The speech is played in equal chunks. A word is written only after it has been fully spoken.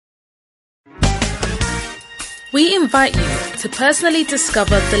We invite you to personally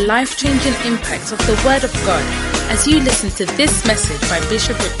discover the life-changing impact of the Word of God as you listen to this message by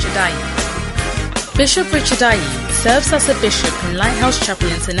Bishop Richard Ayi. Bishop Richard Ayi serves as a bishop in Lighthouse Chapel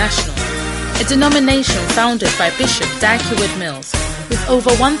International, a denomination founded by Bishop Dag Heward-Mills with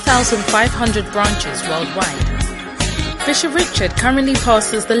over 1,500 branches worldwide. Bishop Richard currently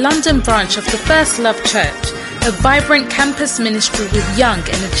pastors the London branch of the First Love Church, a vibrant campus ministry with young,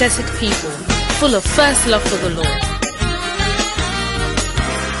 energetic people full of first love for the Lord.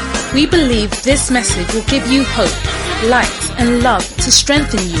 We believe this message will give you hope, light, and love to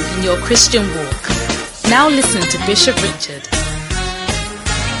strengthen you in your Christian walk. Now listen to Bishop Richard.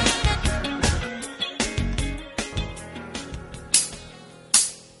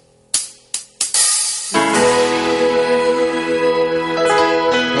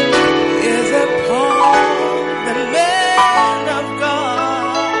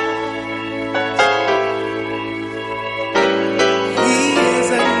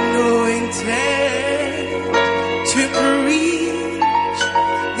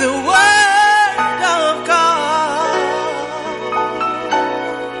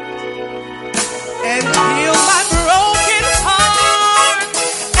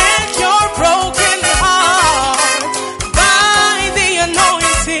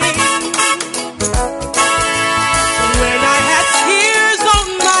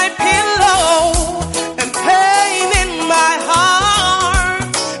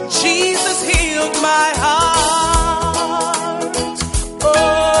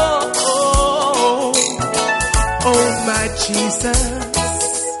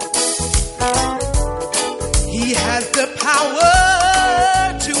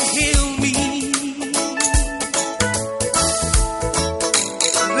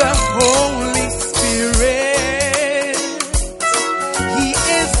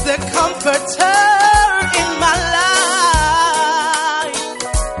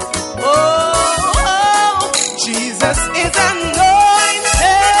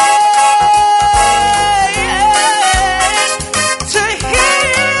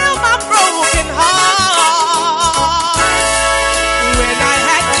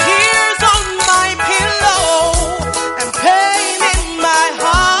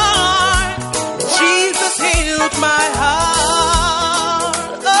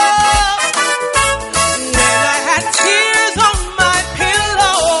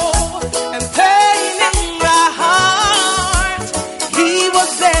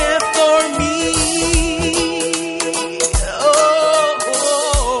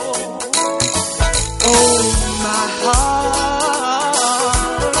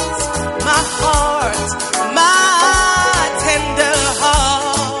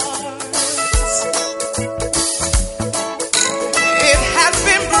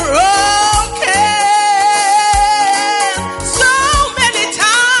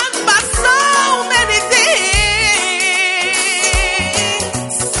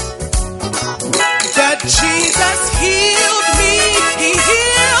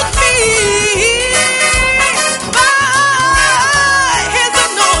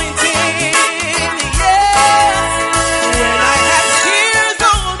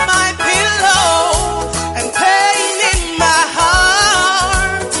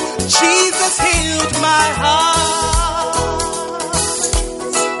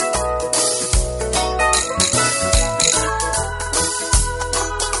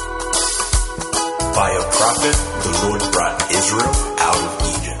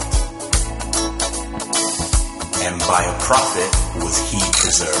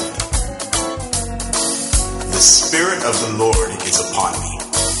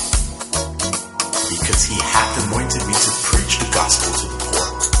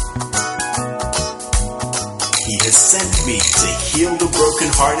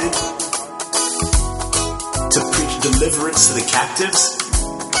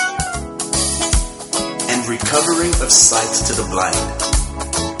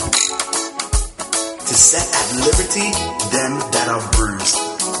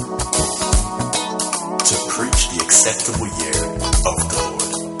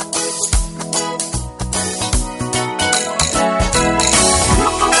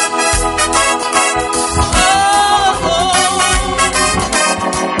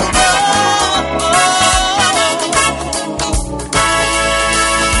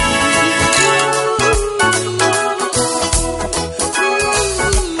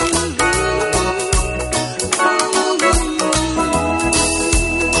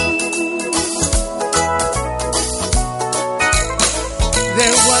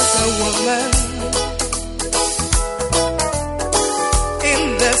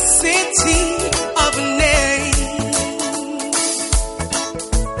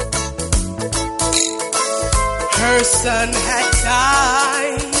 son had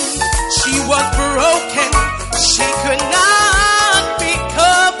died. She was broken, she could not be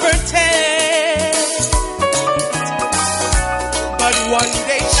comforted. But one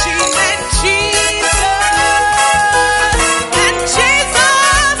day she met Jesus, and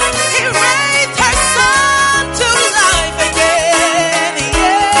Jesus, he raised her son to life again.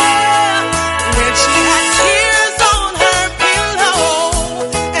 Yeah, when she had tears on her pillow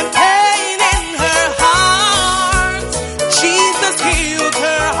and pain in her heart, Jesus healed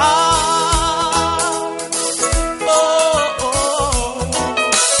her heart. Oh,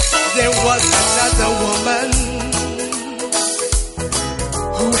 there was another woman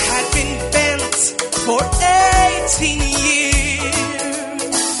who had been bent for 18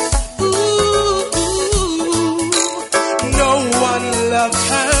 years. Ooh, no one loved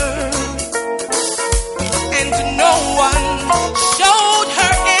her, and no one showed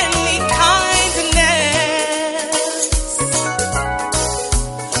her any kindness.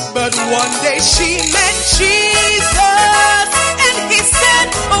 But one day she met Jesus, and he said,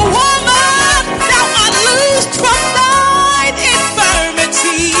 "Woman, thou art loosed from thine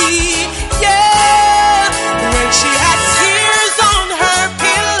infirmity." Yeah, when she had tears on her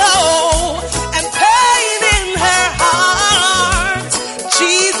pillow and pain in her heart,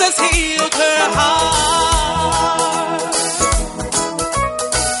 Jesus healed her heart.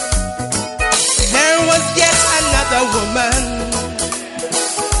 There was yet another woman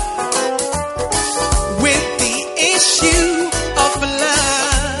with the issue of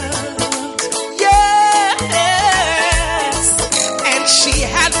blood. Yes, and she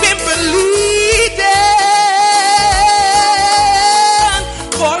had been bleeding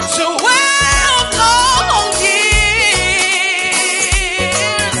for 12 long years.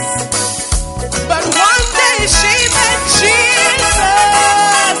 But one day she met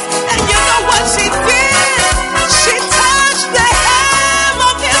Jesus, and you know what she did? She touched the hem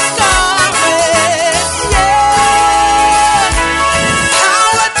of his garment. Yeah,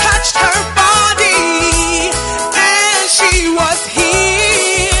 power touched her body, and she was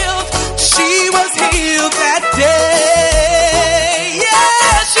healed. She was healed that day.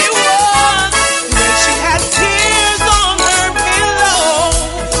 Yeah, she was. When she had tears on her pillow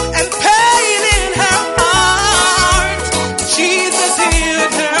and pain in her heart, Jesus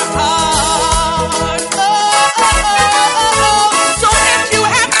healed her heart. Oh, oh, oh, oh. So if you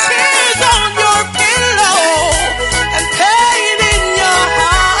have tears on your pillow and pain in your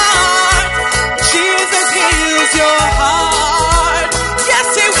heart, Jesus heals your heart. Yes,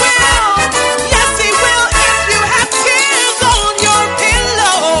 he will. Yes, he will. If you have tears on your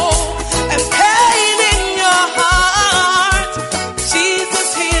pillow and pain in your heart, Jesus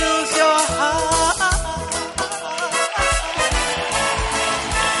heals your heart.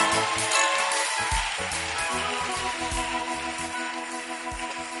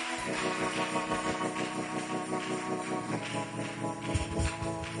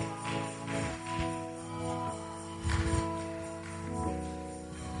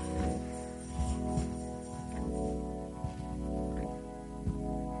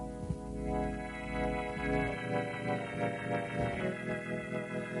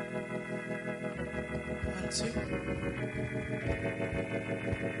 One, two.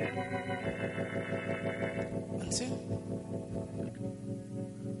 One, two.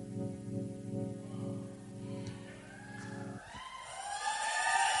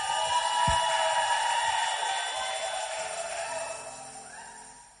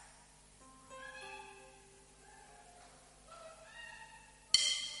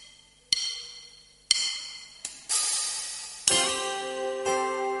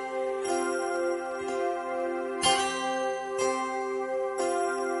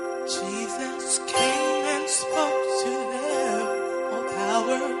 Jesus came and spoke to them. All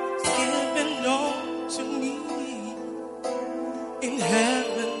power is given unto me in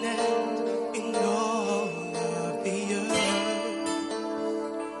heaven and in all of the earth.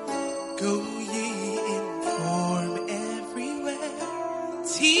 Go ye inform everywhere,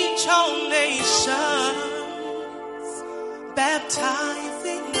 teach all nations,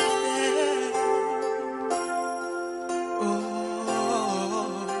 baptizing them.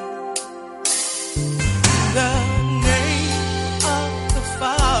 The name of the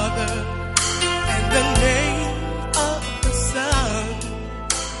Father and the name of the Son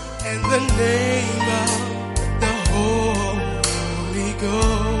and the name of the Holy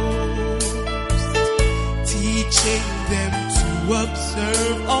Ghost, teaching them to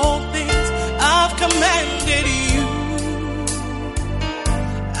observe all things I've commanded you.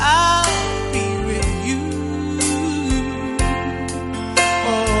 I'll be with you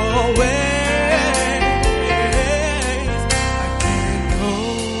always.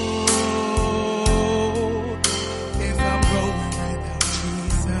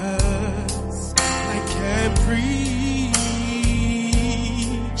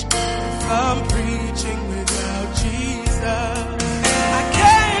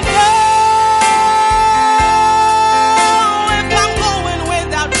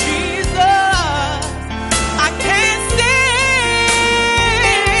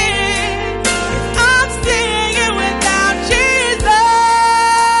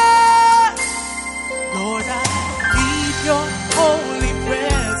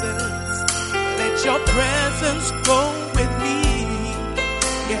 presence go with me.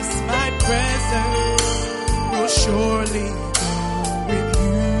 Yes, my presence will surely go with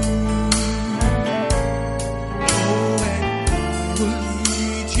you. Oh, and will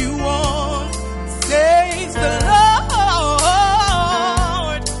lead you on, says the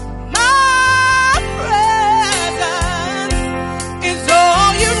Lord. My presence is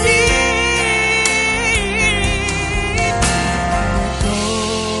all you need. Go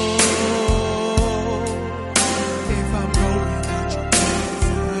if I'm going without your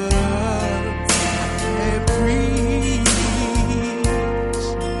presence. And preach.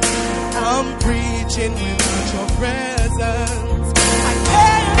 I'm preaching without your presence. I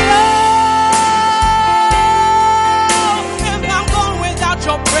can't go if I'm going without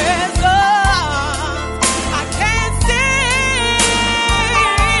your presence. I can't sing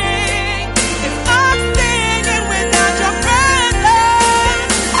if I'm singing without your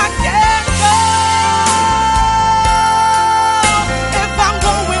presence. I can't go if I'm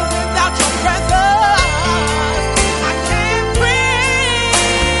going without your presence. I can't preach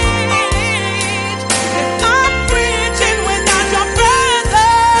if I'm preaching without your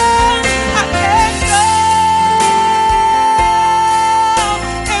presence. I can't go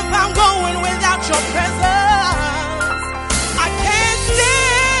if I'm going without your presence. I can't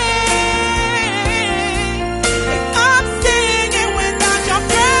sing if I'm singing without your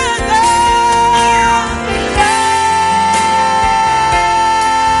presence.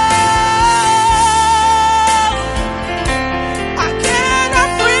 I cannot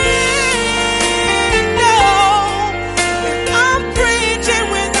breathe, no, if I'm preaching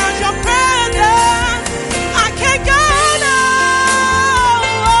without your presence. I can't go, no,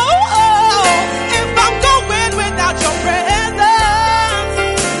 if I'm going without your presence.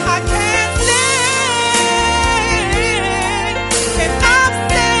 I can't sing if I'm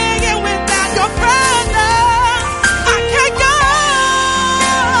singing without your presence. I can't go,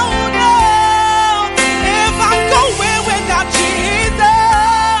 no, if I'm going without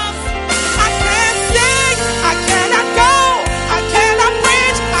Jesus. I can't sing, I cannot go, I cannot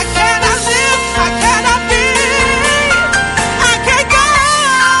preach, I cannot live, I cannot be. I can't go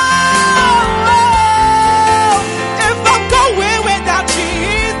if I'm going without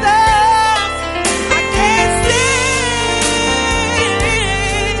Jesus. I can't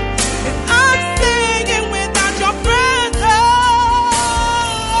sing if I'm singing without your presence.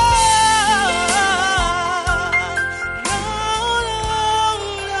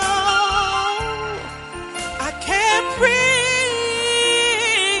 No. I can't preach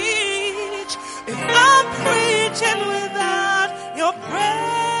if I'm preaching without your presence.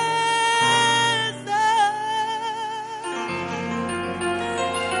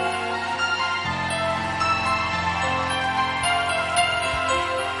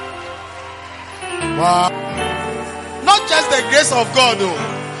 Wow. Not just the grace of God, though.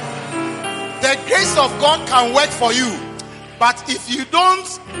 The grace of God can work for you. But if you don't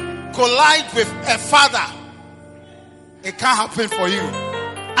collide with a father, it can't happen for you.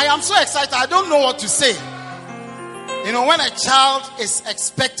 I am so excited. I don't know what to say. You know, when a child is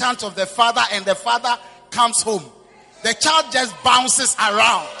expectant of the father and the father comes home, the child just bounces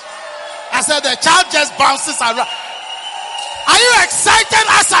around. I said the child just bounces around. Are you excited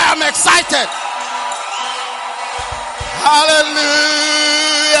as I am excited?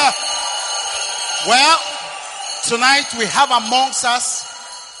 Hallelujah. Well, tonight we have amongst us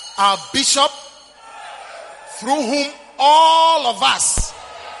our bishop, through whom all of us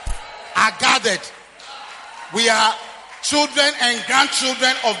are gathered. We are children and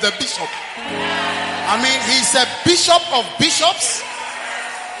grandchildren of the bishop. I mean, he's a bishop of bishops.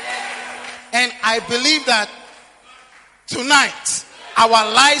 And I believe that tonight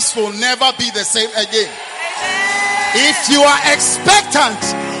our lives will never be the same again. If you are expectant,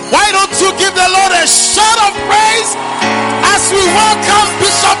 why don't you give the Lord a shout of praise as we welcome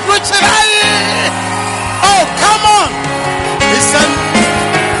Bishop Richard Aye? Oh, come on. It's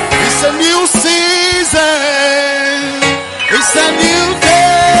a new season. It's a new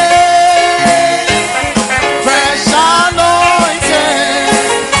day. Fresh anointing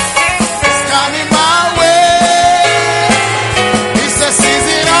is coming my way. It's a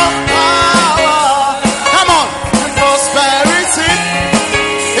season of power. Come on. And prosperity.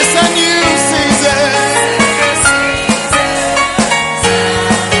 It's a new season.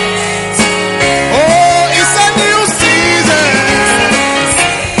 Oh, it's a new season.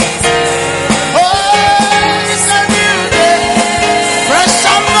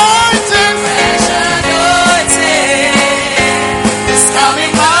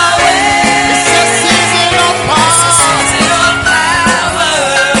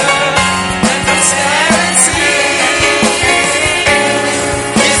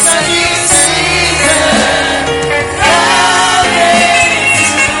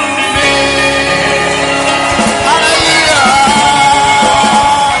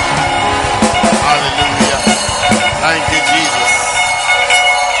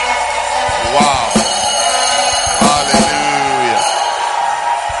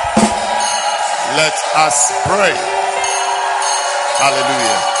 us pray.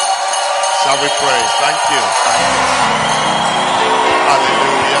 Hallelujah. Shall we pray? Thank you. Thank you.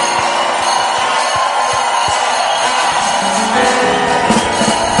 Hallelujah.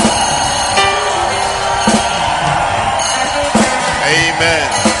 Amen.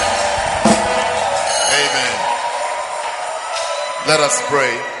 Amen. Let us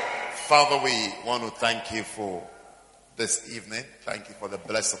pray. Father, we want to thank you for this evening. Thank you for the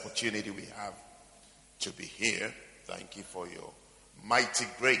blessed opportunity we have to be here. Thank you for your mighty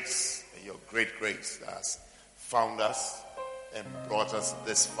grace and your great grace that has found us and brought us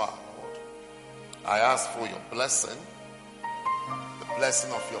this far, Lord. I ask for your blessing, the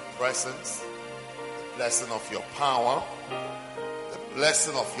blessing of your presence, the blessing of your power, the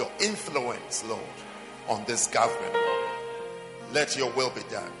blessing of your influence, Lord, on this gathering, Lord. Let your will be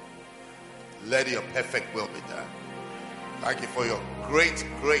done. Let your perfect will be done. Thank you for your great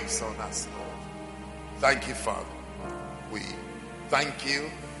grace on us, Lord. Thank you, Father. We thank you.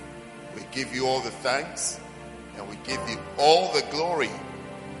 We give you all the thanks. And we give you all the glory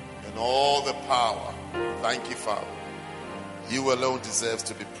and all the power. Thank you, Father. You alone deserve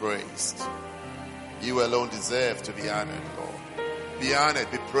to be praised. You alone deserve to be honored, Lord. Be honored,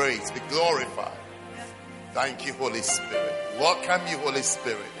 be praised, be glorified. Thank you, Holy Spirit. Welcome you, Holy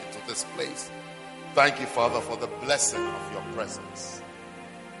Spirit, into this place. Thank you, Father, for the blessing of your presence.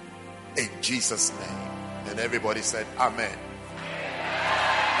 In Jesus' name. And everybody said, Amen.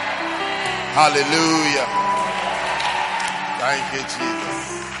 Hallelujah. Thank you,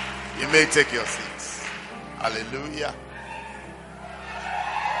 Jesus. You may take your seats. Hallelujah.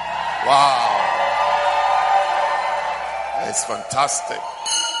 Wow. It's fantastic.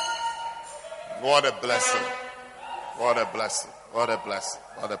 What a blessing. What a blessing. What a blessing.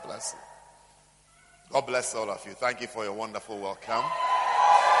 What a blessing. God bless all of you. Thank you for your wonderful welcome.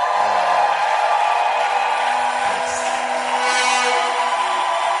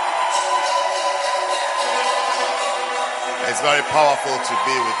 It's very powerful to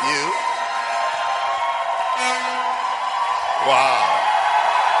be with you. Wow.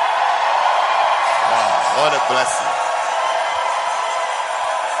 Wow. What a blessing.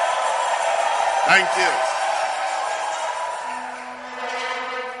 Thank you.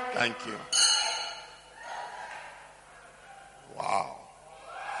 Thank you. Wow.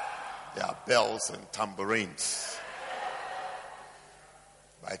 There are bells and tambourines.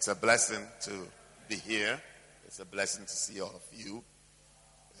 But it's a blessing to be here. It's a blessing to see all of you.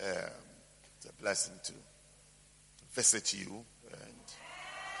 It's a blessing to visit you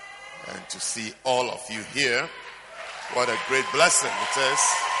and to see all of you here. What a great blessing it is.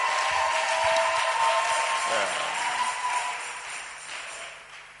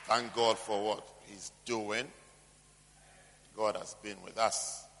 Thank God for what He's doing. God has been with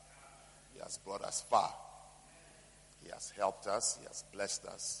us. He has brought us far. He has helped us. He has blessed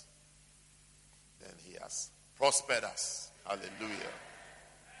us. And He has prospered us. Hallelujah.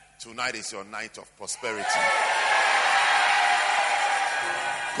 Tonight is your night of prosperity.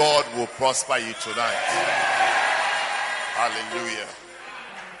 God will prosper you tonight. Hallelujah.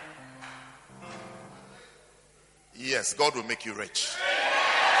 Yes, God will make you rich.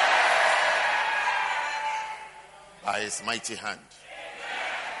 By His mighty hand.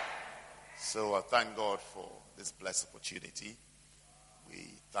 So I thank God for this blessed opportunity.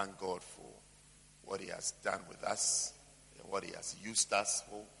 We thank God for what He has done with us and what He has used us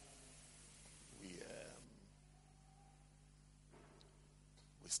for.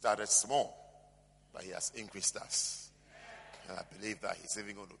 We started small, but He has increased us. And I believe that He's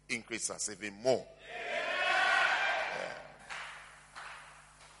even going to increase us even more.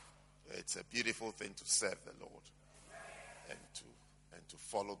 It's a beautiful thing to serve the Lord and to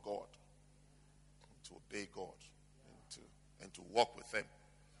follow God, and to obey God, and to walk with Him.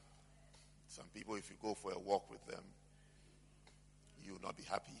 Some people, if you go for a walk with them, you will not be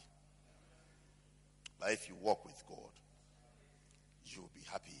happy. But if you walk with God, you will be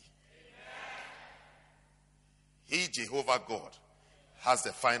happy. He, Jehovah God, has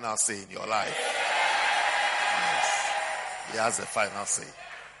the final say in your life. Yes. He has the final say.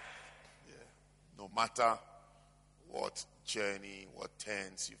 Yeah. No matter what journey, what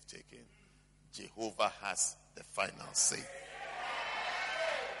turns you've taken, Jehovah has the final say.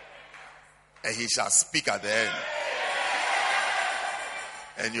 And He shall speak at the end.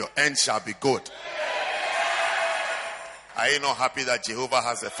 And your end shall be good. Are you not happy that Jehovah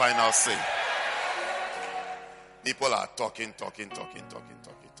has the final say? People are talking.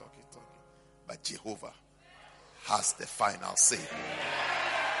 But Jehovah has the final say.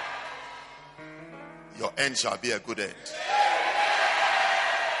 Your end shall be a good end.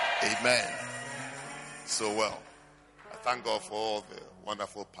 Amen. so well. I thank God for all the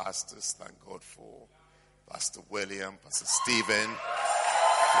wonderful pastors. Thank God for Pastor William, Pastor Stephen,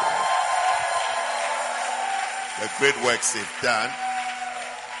 the great works they've done.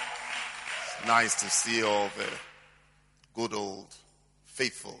 It's nice to see all the good old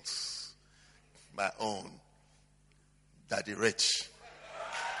faithfuls. My own Daddy Rich.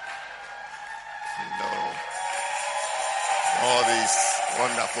 All these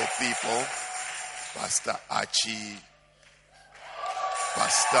wonderful people. Pastor Archie,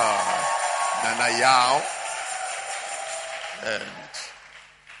 Pastor Nana Yao, and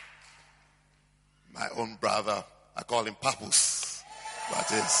my own brother, I call him Papus,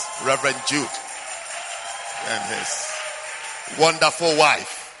 that is Reverend Jude, and his wonderful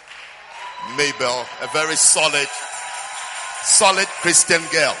wife, Mabel, a very solid Christian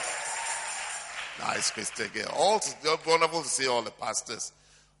girl. Nice Christian girl. Also wonderful to see all the pastors,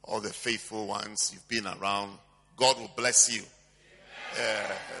 all the faithful ones. You've been around. God will bless you.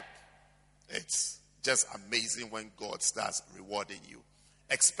 It's just amazing when God starts rewarding you.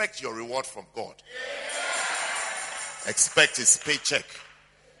 Expect your reward from God. Expect his paycheck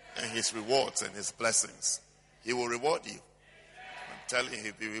and his rewards and his blessings. He will reward you. I'm telling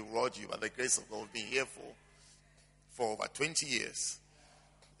you, he will reward you by the grace of God. We've been here for over 20 years.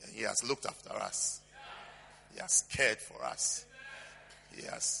 And he has looked after us. He has cared for us. He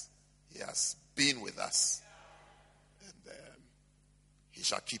has been with us. And he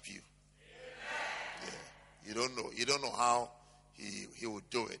shall keep you. Yeah. You don't know how he will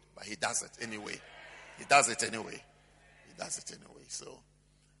do it, but he does it anyway. He does it anyway. So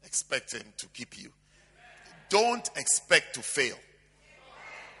expect him to keep you. Don't expect to fail.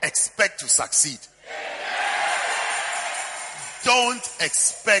 Expect to succeed. Don't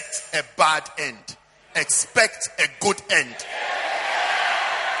expect a bad end. Expect a good end.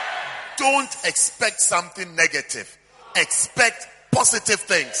 Don't expect something negative. Expect positive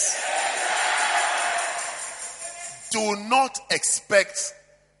things. Do not expect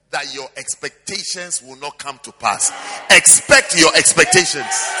that your expectations will not come to pass. Expect your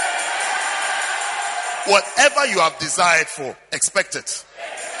expectations. Whatever you have desired for, expect it.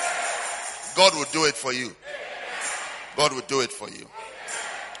 God will do it for you. God will do it for you.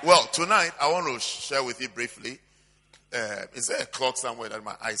 Well, tonight I want to share with you briefly. Is there a clock somewhere that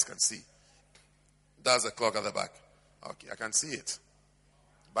my eyes can see? There's a clock at the back. Okay, I can see it.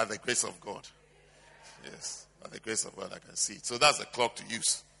 By the grace of God. Yes, by the grace of God I can see it. So that's a clock to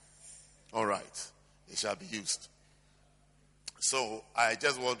use. All right. It shall be used. So I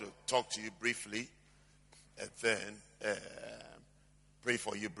just want to talk to you briefly and then pray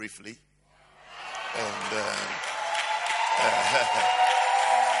for you briefly. And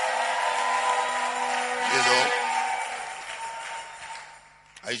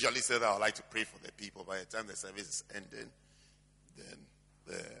I usually say that I would like to pray for the people. By the time the service is ending, then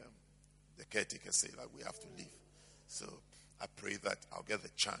the caretaker say that we have to leave. So I pray that I'll get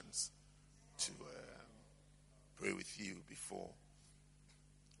the chance to pray with you before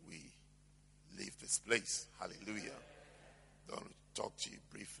we leave this place. Hallelujah. I want to talk to you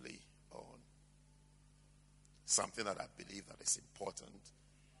briefly on something that I believe that is important,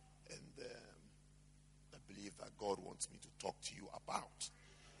 and I believe that God wants me to talk to you about.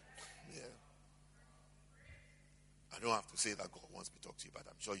 Yeah. I don't have to say that God wants me to talk to you, but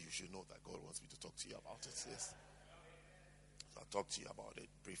I'm sure you should know that God wants me to talk to you about it. Yes. So I'll talk to you about it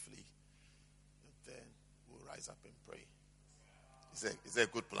briefly, and then we'll rise up and pray. Is there a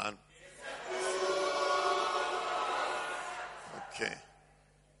good plan? Okay.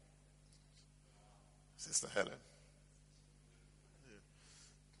 Sister Helen.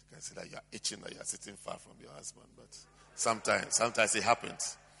 You can see that you are itching, that you are sitting far from your husband, but sometimes it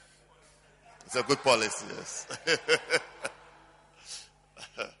happens. It's a good policy, yes.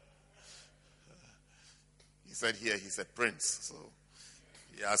 He said here he's a prince, so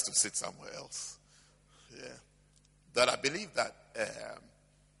he has to sit somewhere else. Yeah. But I believe that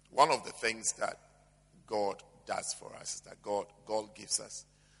one of the things that God does for us is that God gives us,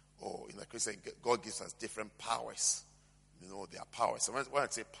 or in the Christian, God gives us different powers. You know, there are powers. So when I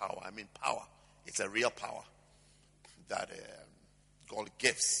say power, I mean power. It's a real power that God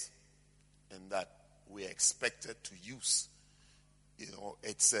gives, and that we are expected to use. You know,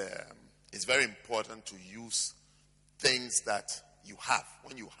 it's very important to use things that you have.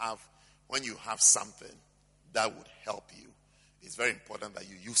 When you have something that would help you, it's very important that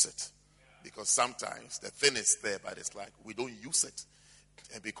you use it, because sometimes the thing is there, but it's like we don't use it,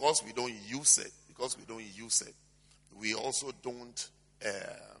 and because we don't use it, we also don't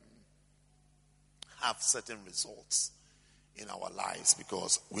have certain results. in our lives,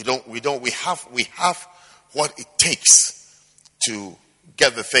 because we have what it takes to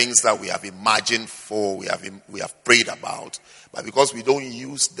get the things that we have imagined for, we have prayed about, but because we don't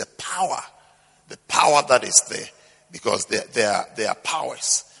use the power that is there, because there are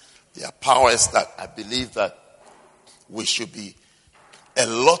powers that I believe that we should be a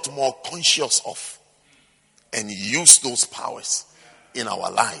lot more conscious of and use those powers in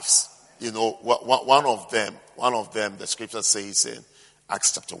our lives. You know, one of them, the scripture says in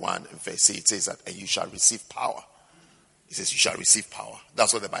Acts chapter 1 and verse 8, it says that, and you shall receive power. It says you shall receive power.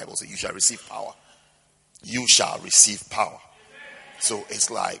 That's what the Bible says. You shall receive power. You shall receive power. So it's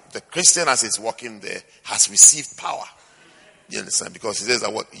like the Christian, as he's walking there, has received power. You understand? Because he says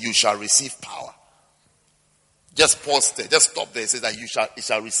that what? You shall receive power. Just pause there. Just stop there. It says that you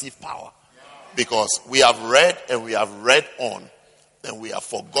shall receive power. Because we have read and we have read on, and we have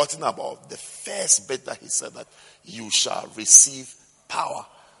forgotten about the first bit that he said, that you shall receive power.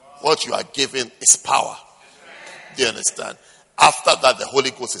 What you are given is power. Do you understand? After that, the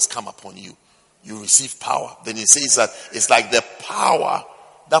Holy Ghost has come upon you. You receive power. Then he says that it's like the power,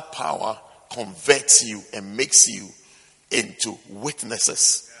 that power converts you and makes you into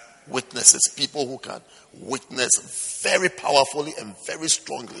witnesses. Witnesses, people who can witness very powerfully and very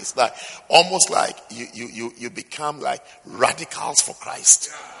strongly. It's like almost like you become like radicals for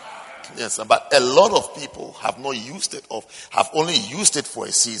Christ. Yes, but a lot of people have not used it, or have only used it for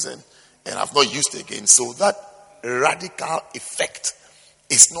a season and have not used it again. So that radical effect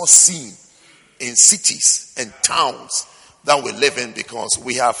is not seen in cities and towns that we live in, because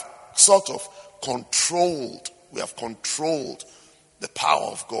we have sort of controlled the power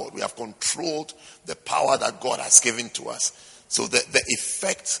of God. We have controlled the power that God has given to us. So the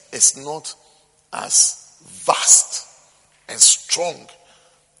effect is not as vast and strong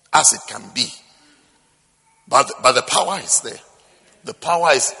as it can be. But the power is there. The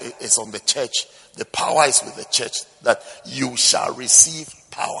power is on the church. The power is with the church, that you shall receive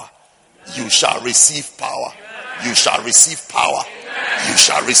power. You shall receive power. You shall receive power. You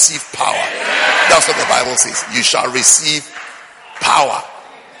shall receive power. That's what the Bible says. You shall receive power.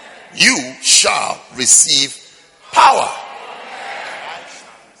 You shall receive power.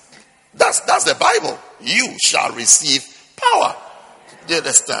 That's the Bible. You shall receive power. Do you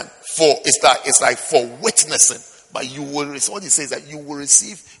understand? For it's like for witnessing, but you will receive. What it says, that you will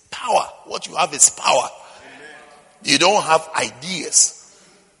receive power. What you have is power. You don't have ideas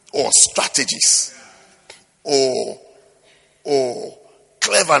or strategies or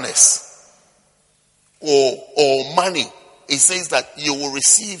cleverness or money. It says that you will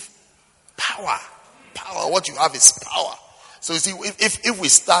receive power. Power. What you have is power. So you see, if we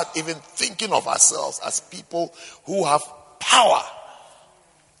start even thinking of ourselves as people who have power,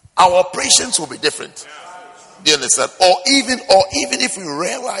 our operations will be different. Do you understand? Or even if we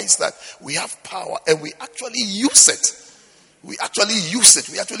realize that we have power and we actually use it. We actually use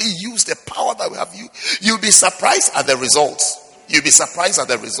the power that we have. You'll be surprised at the results. You'll be surprised at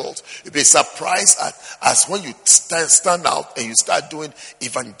the results. You'll be surprised as when you stand out and you start doing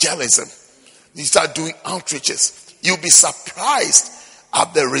evangelism. You start doing outreaches. You'll be surprised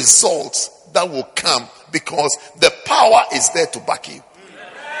at the results that will come, because the power is there to back you.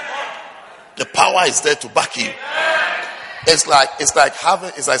 The power is there to back you. It's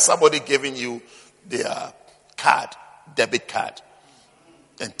like somebody giving you their debit card,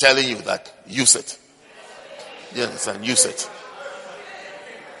 and telling you that use it. You understand? Use it.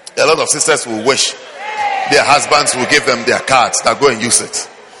 A lot of sisters will wish their husbands will give them their cards that go and use it.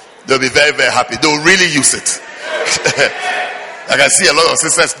 They'll be very, very happy. They'll really use it. I can see a lot of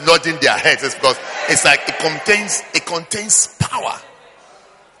sisters nodding their heads. It's because it's like it contains power.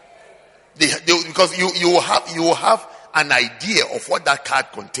 Because you will have an idea of what that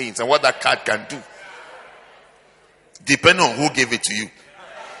card contains and what that card can do, depending on who gave it to you.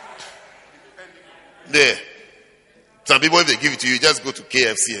 There. Some people, if they give it to you, just go to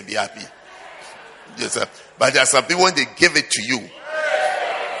KFC and be happy. Yes, but there are some people, when they give it to you,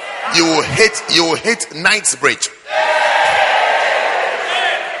 you will hit Knightsbridge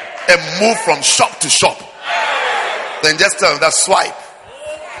and move from shop to shop. Then just tell them that swipe.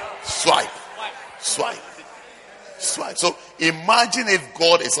 So imagine if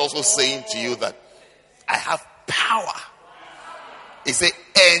God is also saying to you that I have power. He said,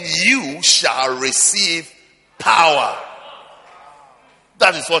 and you shall receive power.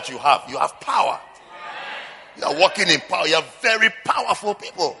 That is what you have. You have power. You are walking in power. You are very powerful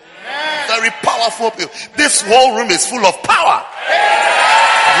people. Very powerful people. This whole room is full of power.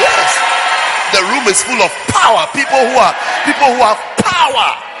 Yes. The room is full of power. People who have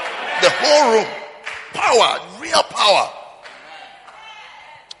power. The whole room. Power. Real power.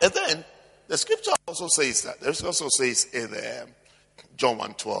 And then the scripture also says that. It also says in John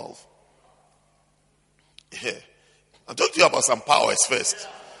 1:12. Yeah. I'll talk to you about some powers first.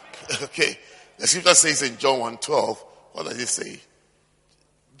 Okay. The scripture says in John 1:12. What does it say?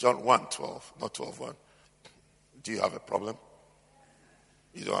 John 1:12, not 12:1. Do you have a problem?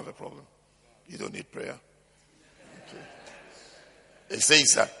 You don't have a problem. You don't need prayer. Okay. It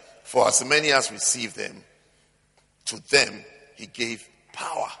says that for as many as received them, to them he gave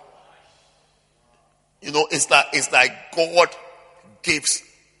power. You know, it's like God gives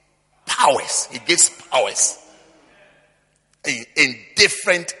powers. He gives powers in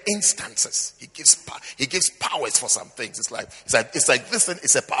different instances. He gives powers for some things. It's like this thing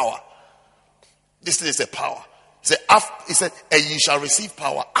is a power. This thing is a power. He said, and you shall receive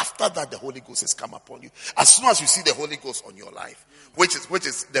power. After that, the Holy Ghost has come upon you. As soon as you see the Holy Ghost on your life, which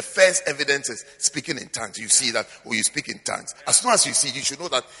is the first evidence is speaking in tongues. You see that, or you speak in tongues. As soon as you see, you should know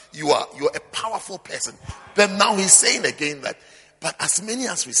that you're a powerful person. But now he's saying again that, but as many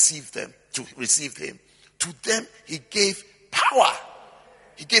as received him, to them he gave power.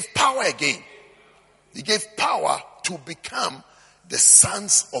 He gave power again. He gave power to become the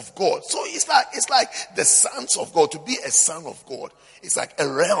sons of God. So it's like the sons of God. To be a son of God, it's like a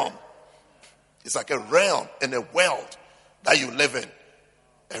realm. It's like a realm in a world that you live in.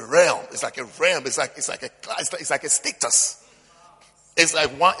 A realm. It's like a realm. It's like a class. It's like a status. It's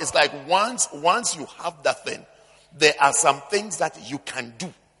like once you have that thing, there are some things that you can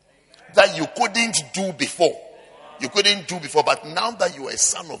do that you couldn't do before. You couldn't do before, but now that you are a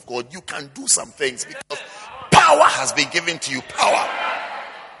son of God, you can do some things because power has been given to you. Power.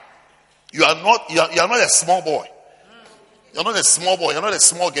 You are not a small boy. You're not a small boy. You're not a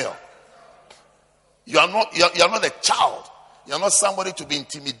small girl. You are not a child. You're not somebody to be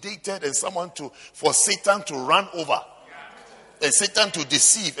intimidated and for Satan to run over, and Satan to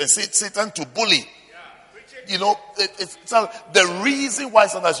deceive, and Satan to bully. You know, so the reason why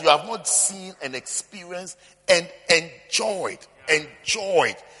sometimes you have not seen and experienced and enjoyed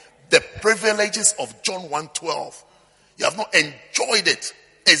the privileges of John 1:12. You have not enjoyed it.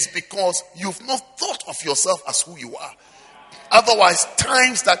 It's because you've not thought of yourself as who you are. Otherwise,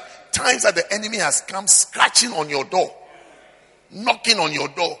 times that the enemy has come scratching on your door, knocking on your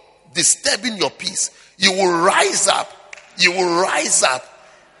door, disturbing your peace, you will rise up. You will rise up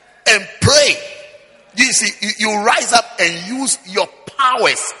and pray. You see, you rise up and use your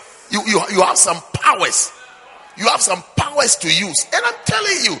powers. You have some powers. You have some powers to use. And I'm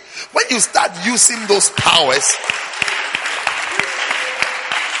telling you, when you start using those powers,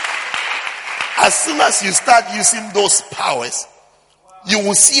 as soon as you start using those powers, you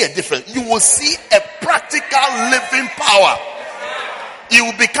will see a difference. You will see a practical living power. You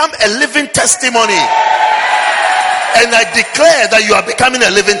will become a living testimony. And I declare that you are becoming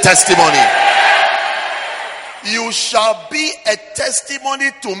a living testimony. You shall be a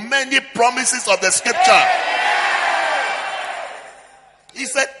testimony to many promises of the scripture. He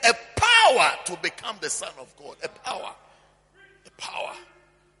said a power to become the son of God. A power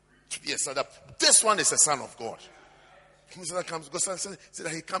to be a son of God. This one is a son of God. He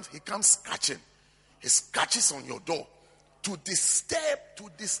comes scratching. He scratches on your door to disturb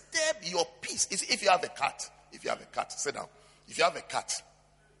your peace. If you have a cat, sit down. If you have a cat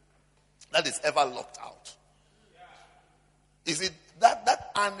that is ever locked out, is it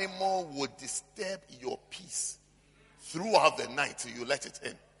that animal would disturb your peace throughout the night till you let it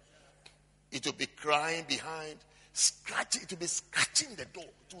in? It will be crying behind, scratching. It will be scratching the door.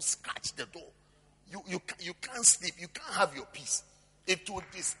 It will scratch the door. You can't sleep. You can't have your peace. It will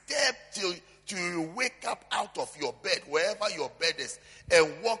disturb till you wake up out of your bed, wherever your bed is,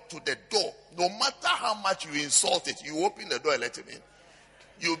 and walk to the door. No matter how much you insult it, you open the door and let him in.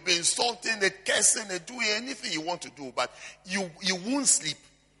 You'll be insulting it, cursing it, doing anything you want to do, but you won't sleep.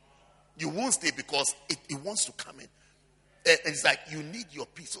 You won't sleep because it wants to come in. It's like you need your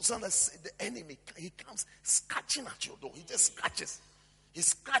peace. So sometimes the enemy, he comes scratching at your door. He just scratches. He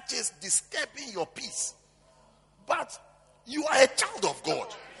scratches, disturbing your peace. But you are a child of God.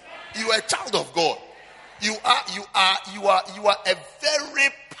 You are a child of God. You are a very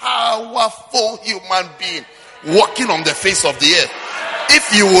powerful human being walking on the face of the earth.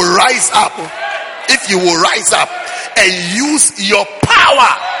 If you will rise up and use your power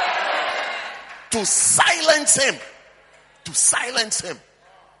to silence him,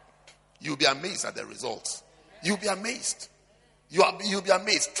 you'll be amazed at the results. You'll be amazed. You'll be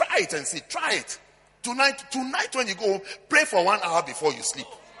amazed. Try it and see. Try it. Tonight when you go home, pray for 1 hour before you sleep.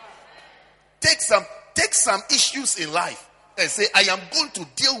 Take some issues in life and say, I am going to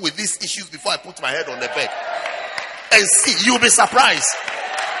deal with these issues before I put my head on the bed. And see, you'll be surprised.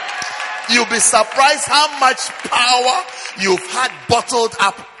 You'll be surprised how much power you've had bottled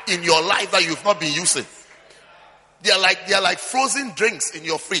up in your life that you've not been using. They are like frozen drinks in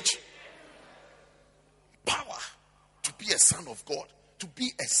your fridge. Power to be a son of God. To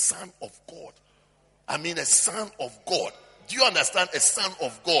be a son of God. I mean a son of God. Do you understand? A son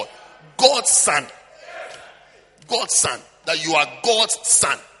of God. God's son. God's son. That you are God's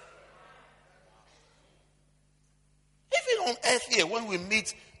son. Even on earth here, when we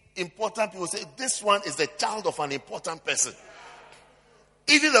meet important people, say this one is the child of an important person.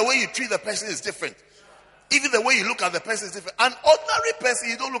 Even the way you treat the person is different. Even the way you look at the person is different. An ordinary person,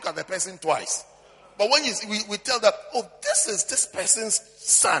 you don't look at the person twice. But when we tell them, oh, this is this person's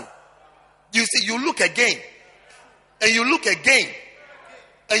son. You see, you look again. And you look again.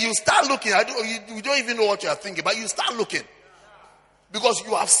 And you start looking. You don't even know what you are thinking, but you start looking. Because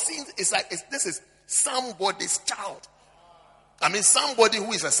you have seen, this is somebody's child. I mean, somebody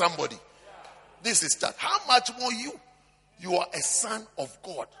who is a somebody. This is that. How much more you? You are a son of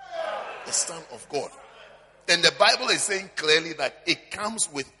God. A son of God. And the Bible is saying clearly that it comes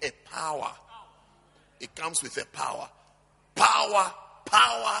with a power. It comes with a power. Power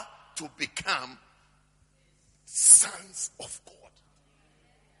to become sons of God.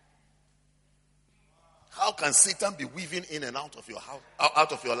 How can Satan be weaving in and out of your house,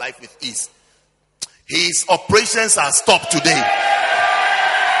 out of your life with ease? His operations are stopped today.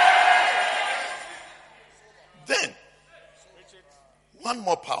 Then, one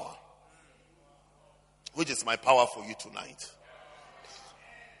more power, which is my power for you tonight.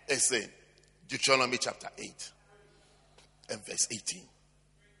 It's in Deuteronomy chapter 8 and verse 18.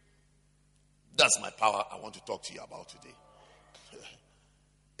 That's my power I want to talk to you about today.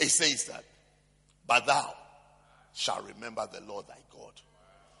 It says that, but thou shalt remember the Lord thy God,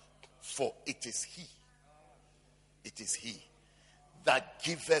 for it is he that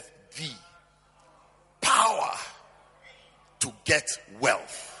giveth thee power to get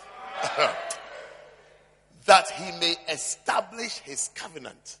wealth, that he may establish his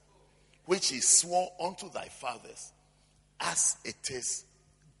covenant, which he swore unto thy fathers, as it is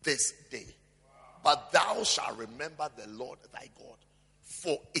this day. But thou shalt remember the Lord thy God,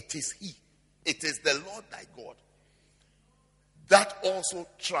 for it is he, it is the Lord thy God, that also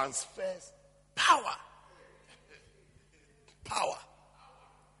transfers power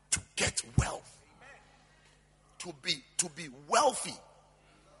to get wealth, to be wealthy.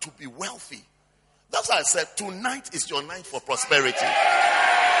 That's why I said tonight is your night for prosperity.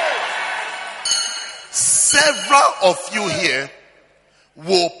 Several of you here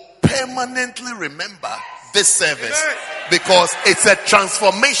will permanently remember this service because it's a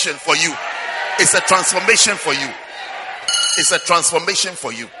transformation for you. It's a transformation for you. It's a transformation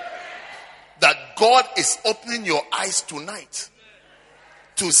for you. That God is opening your eyes tonight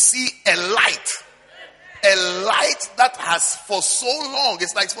to see a light that has for so long,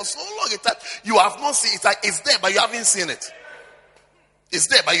 it's like for so long it's that you have not seen. It's like it's there but you haven't seen it. It's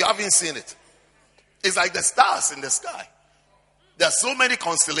there but you haven't seen it. It's like the stars in the sky. There are so many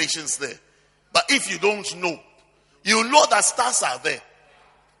constellations there, but if you don't know, you know that stars are there,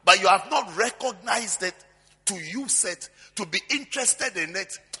 but you have not recognized it, to use it, to be interested in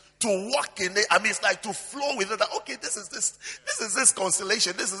it, to walk in it. I mean, it's like to flow with it. That, okay, this is this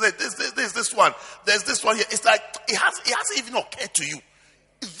constellation. This is it. This is this one. There's this one here. It's like it hasn't even occurred to you,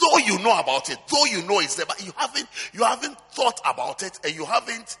 though you know about it, though you know it's there, but you haven't thought about it, and you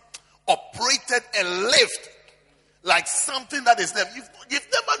haven't operated and lived like something that is there. You've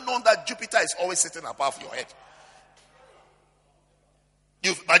never known that Jupiter is always sitting above your head.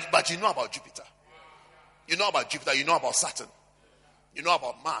 But you know about Jupiter. You know about Jupiter. You know about Saturn. You know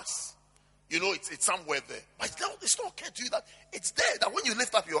about Mars. You know it's somewhere there. But it's not okay to you that it's there. That when you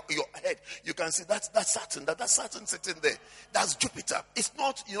lift up your head, you can see that's Saturn. That's Saturn sitting there. That's Jupiter. It's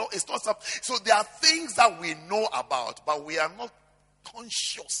not, it's not something. So there are things that we know about, but we are not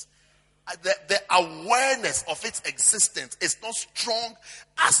conscious. The awareness of its existence is not strong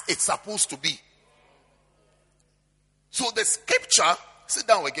as it's supposed to be. So the scripture, sit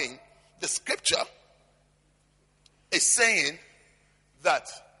down again. The scripture is saying that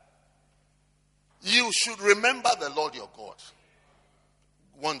you should remember the Lord your God.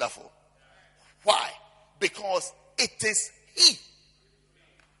 Wonderful. Why? Because it is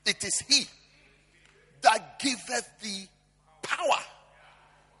he that giveth thee power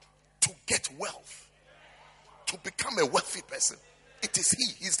to get wealth, to become a wealthy person. It is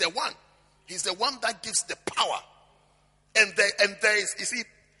he. He's the one. He's the one that gives the power. And there is, you see,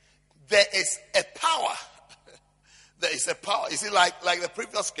 there is a power. There is a power. You see, like the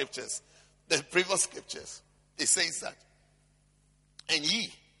previous scriptures, it says that, and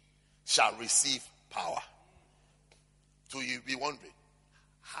ye shall receive power. So you'll be wondering,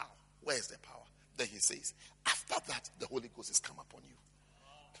 how? Where is the power? Then he says, after that, the Holy Ghost has come upon you.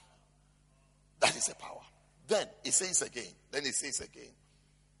 That is the power. Then he says again,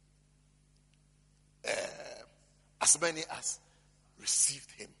 as many as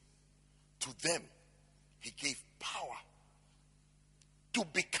received him, to them he gave power to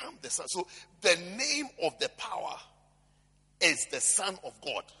become the Son. So the name of the power is the Son of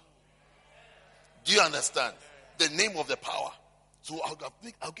God. Do you understand? The name of the power. So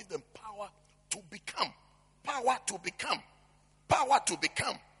I'll give them power to become. Power to become. Power to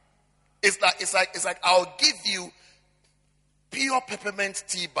become. It's like I'll give you pure peppermint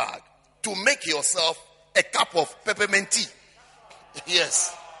tea bag to make yourself a cup of peppermint tea.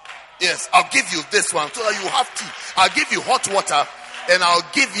 Yes. I'll give you this one so that you have tea. I'll give you hot water and I'll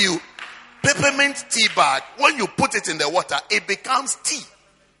give you peppermint tea bag. When you put it in the water, it becomes tea.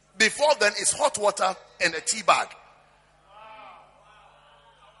 Before then, it's hot water and a tea bag.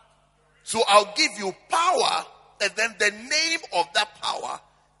 So I'll give you power, and then the name of that power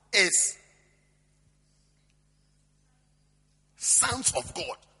is Sons of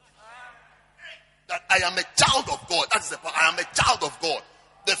God. That I am a child of God. That is the power. I am a child of God.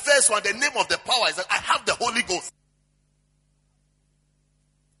 The first one, the name of the power is that I have the Holy Ghost.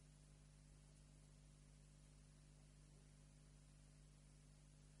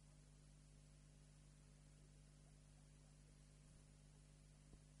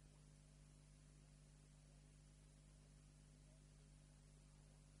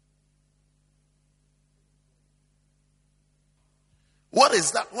 What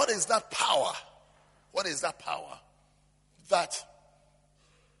is that? What is that power? What is that power that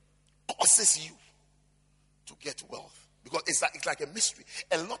causes you to get wealth? Because it's like a mystery.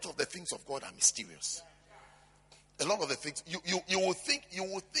 A lot of the things of God are mysterious. A lot of the things you will think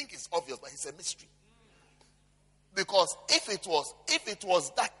it's obvious, but it's a mystery. Because if it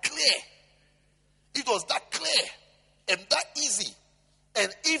was that clear, and that easy,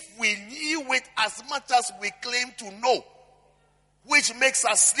 and if we knew it as much as we claim to know, which makes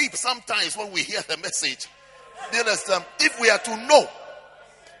us sleep sometimes when we hear the message. Do you understand? If we are to know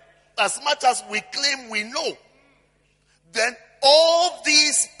as much as we claim we know, then all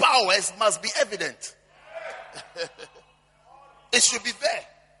these powers must be evident. It should be there.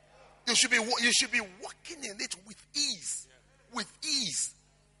 You should be walking in it with ease.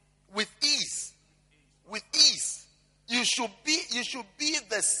 You should be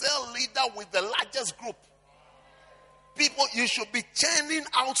the cell leader with the largest group. People, you should be churning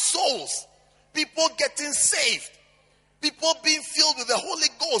out souls. People getting saved. People being filled with the Holy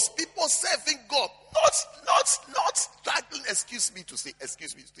Ghost. People serving God. Not struggling, excuse me to say,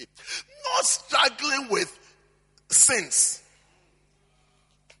 not struggling with sins.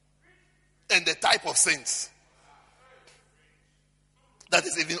 And the type of sins. That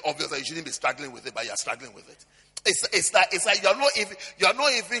is even obvious that you shouldn't be struggling with it, but you are struggling with it. It's like you are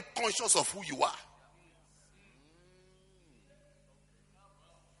not even conscious of who you are.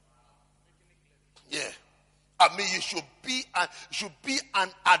 Yeah. I mean, you should be an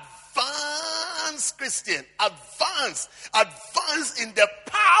advanced Christian. Advanced in the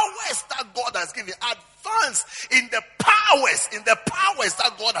powers that God has given. Advanced in the powers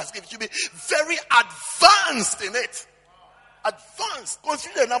that God has given. You should be very advanced in it. Advanced.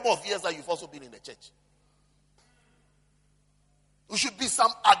 Consider the number of years that you've also been in the church. You should be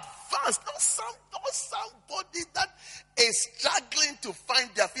some advanced, not somebody that is struggling to find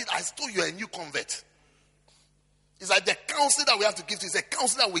their feet. I told you, a new convert. It's like the counsel that we have to give to is a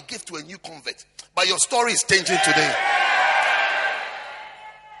counsel that we give to a new convert. But your story is changing today.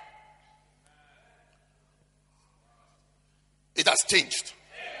 It has changed.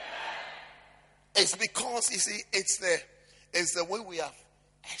 It's because, you see, it's the way we have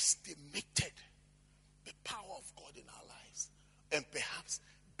estimated the power of God in our lives and perhaps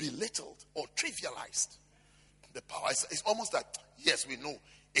belittled or trivialized the power. It's almost like, yes, we know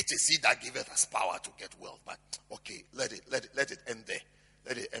it is he that giveth us power to get wealth, but okay, let it end there.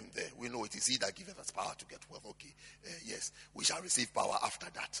 Let it end there. We know it is he that giveth us power to get wealth. Okay, yes, we shall receive power after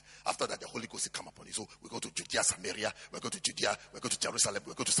that. After that, the Holy Ghost will come upon you. So we go to Judea, Samaria. We go to Judea. We go to Jerusalem.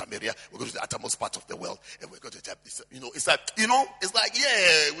 We go to Samaria. We go to the uttermost part of the world, and we go to it's like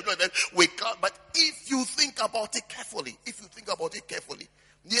yeah, we know that we can't. But if you think about it carefully,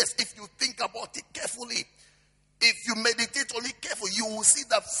 yes, if you think about it carefully. If you meditate on it carefully, you will see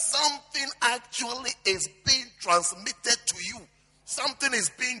that something actually is being transmitted to you. Something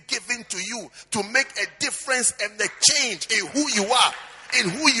is being given to you to make a difference and a change in who you are, in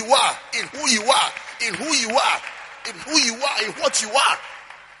what you are.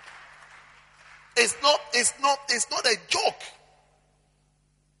 It's not a joke.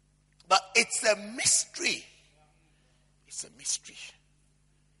 But it's a mystery. It's a mystery.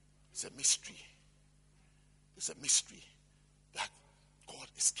 It's a mystery. It's a mystery that God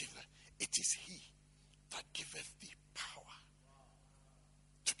is given. It is He that giveth thee power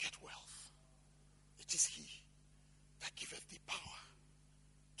to get wealth. It is He that giveth thee power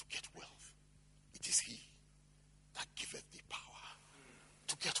to get wealth. It is He that giveth thee power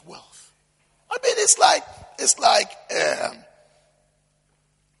to get wealth. I mean, it's like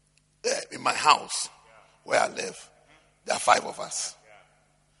in my house where I live, there are 5 of us.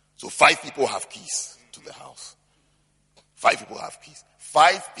 So 5 people have keys to the house. 5 people have keys.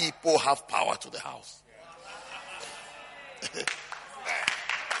 5 people have power to the house.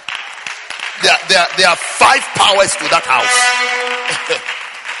 There are 5 powers to that house.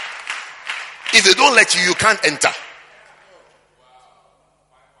 If they don't let you, you can't enter.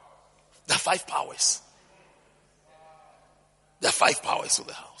 There are 5 powers. There are 5 powers to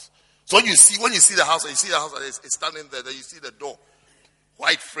the house. So when you see the house, and you see the house and it's standing there, then you see the door,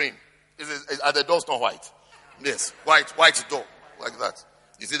 white frame. Are the doors not white? Yes, white door like that.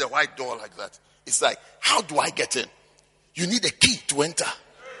 You see the white door like that. It's like, how do I get in? You need a key to enter,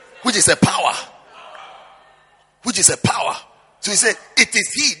 which is a power. Which is a power. So he said, it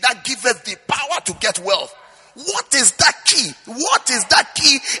is He that giveth the power to get wealth. What is that key? What is that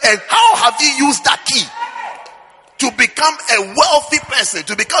key? And how have you used that key to become a wealthy person?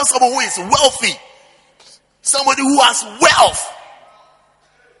 To become someone who is wealthy. Somebody who has wealth.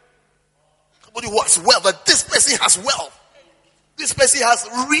 Somebody who has wealth. But this person has wealth. This person has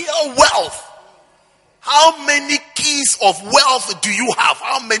real wealth. How many keys of wealth do you have?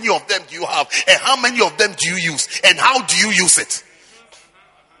 How many of them do you have? And how many of them do you use? And how do you use it?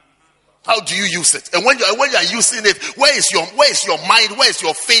 How do you use it? And when you are using it, where is your mind? Where is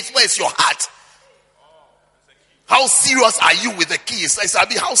your faith? Where is your heart? How serious are you with the keys?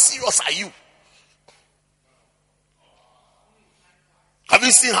 How serious are you? Have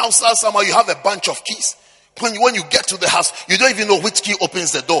you seen how somehow you have a bunch of keys? When you get to the house, you don't even know which key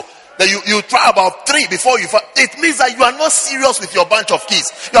opens the door. Then you try about 3 before you find. It means that you are not serious with your bunch of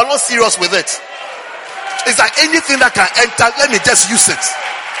keys. You are not serious with it. It's like anything that can enter, let me just use it.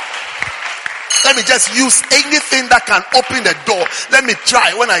 Let me just use anything that can open the door. Let me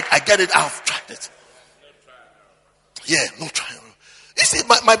try. When I get it, I've tried it. Yeah, no try. You see,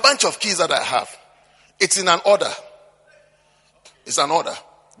 my bunch of keys that I have, it's in an order. It's an order.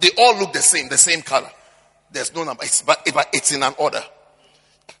 They all look the same color. There's no number. But it's in an order.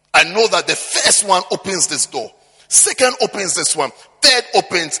 I know that the first one opens this door. Second opens this one. Third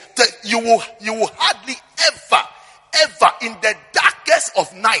opens. You will hardly ever in the darkest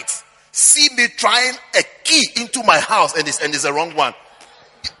of nights see me trying a key into my house and it's the wrong one.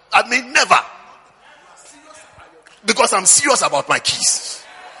 I mean, never. Because I'm serious about my keys.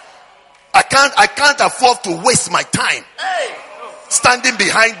 I can't afford to waste my time standing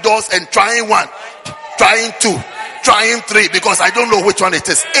behind doors and trying 1, trying 2, trying 3, because I don't know which one it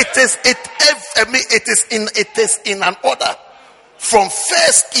is. It is in an order. From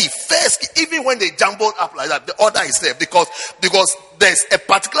first key, even when they jumbled up like that, the order is there because there's a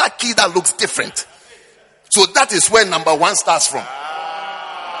particular key that looks different. So that is where number 1 starts from.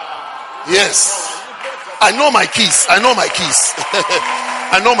 Yes. I know my keys. I know my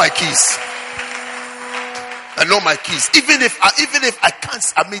keys. Even if I can't,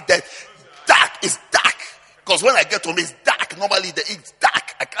 that dark is dark. Because when I get home, it's dark. Normally it's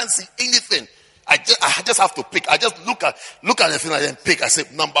dark. I can't see anything. I just have to pick. I just look at the thing and then pick. I say,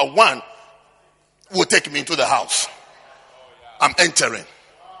 number 1 will take me into the house. I'm entering.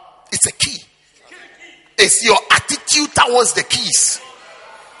 It's a key. It's your attitude towards the keys.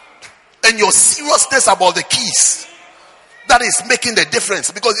 And your seriousness about the keys. That is making the difference.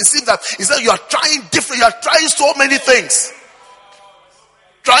 Because it seems that you are trying different. You are trying so many things.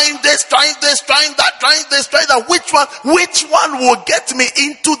 Trying this, trying that, trying this, trying that. Which one will get me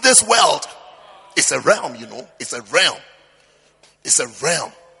into this world? It's a realm, you know. It's a realm. It's a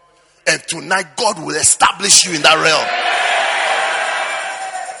realm. And tonight God will establish you in that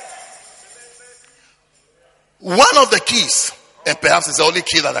realm. One of the keys, and perhaps it's the only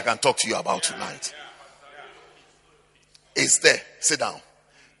key that I can talk to you about tonight, is there. Sit down.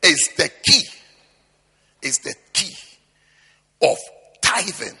 Is the key of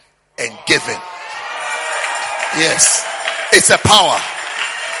tithing and giving. Yes. It's a power.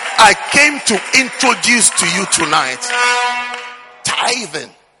 I came to introduce to you tonight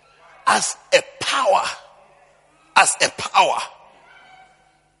tithing as a power. As a power.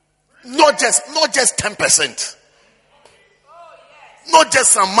 Not just 10%. Not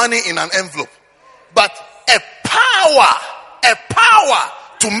just some money in an envelope. but a power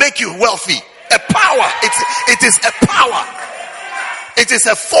to make you wealthy. A power. It is a power. It is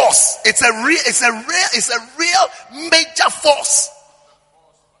a force. It's a real major force.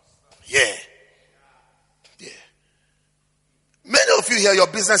 Yeah. Many of you here, your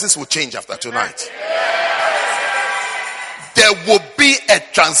businesses will change after tonight. There will be a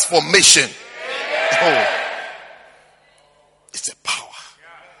transformation. Oh. It's a power.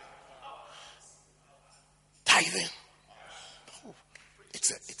 Tithing. Oh.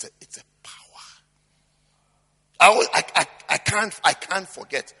 It's a power. I can't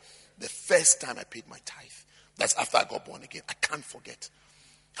forget the first time I paid my tithe. That's after I got born again. I can't forget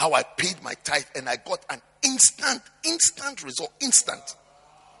how I paid my tithe and I got an instant result. Instant.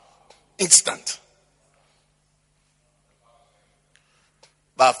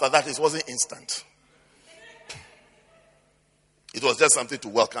 But after that, it wasn't instant. It was just something to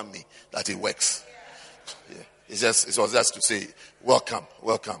welcome me that it works. Yeah. It was just to say, welcome.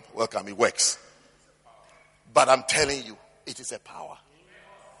 It works. But I'm telling you, it is a power.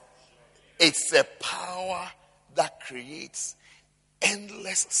 It's a power that creates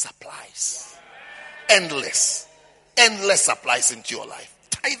endless supplies. Endless supplies into your life.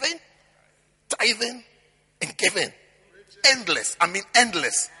 Tithing and giving. Endless. I mean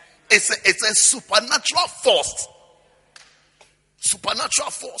endless. It's a supernatural force.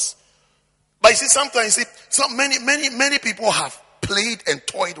 Supernatural force. But you see, sometimes many people have played and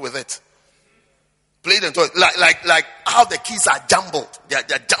toyed with it. Played and toyed. Like how the keys are jumbled.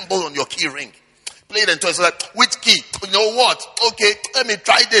 They're jumbled on your key ring. Played and toyed. So like, which key? You know what? Okay, let me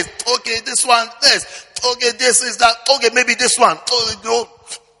try this. Okay, this one, this. Okay, this is that. Okay, maybe this one. Oh, no.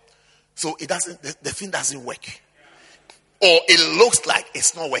 So it doesn't. The thing doesn't work. Or it looks like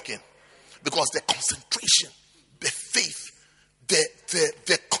it's not working. Because the concentration, the faith,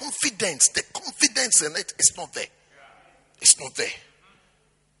 the confidence in it is not there. It's not there.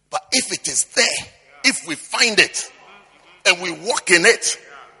 But if it is there, if we find it and we walk in it,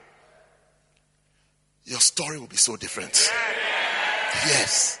 your story will be so different.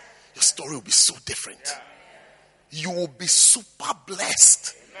 Yes, your story will be so different. You will be super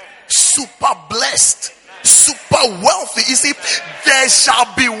blessed. Super blessed. Super wealthy. You see, there shall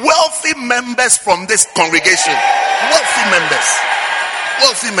be wealthy members from this congregation.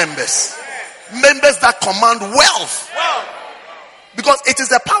 Wealthy members. Members that command wealth. Because it is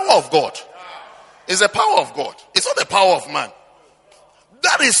the power of God. It's the power of God. It's not the power of man.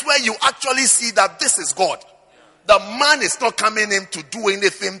 That is where you actually see that this is God. The man is not coming in to do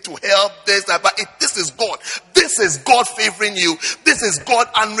anything to help this, but this is God. This is God favoring you. This is God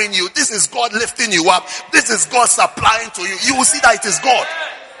honoring you. This is God lifting you up. This is God supplying to you. You will see that it is God.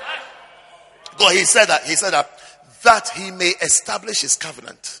 God, he said that he may establish his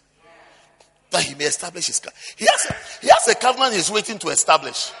covenant. That he may establish his covenant. He has a covenant he's waiting to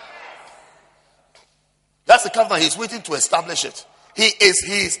establish. That's the covenant he's waiting to establish it. He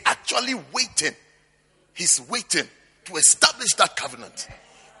is actually waiting. He's waiting to establish that covenant.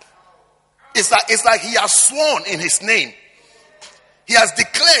 It's like he has sworn in his name. He has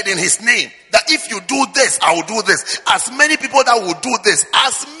declared in his name that if you do this, I will do this. As many people that will do this,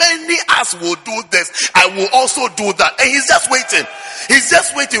 as many as will do this, I will also do that. And he's just waiting. He's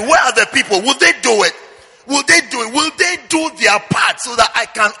just waiting. Where are the people? Will they do it? Will they do it? Will they do their part so that I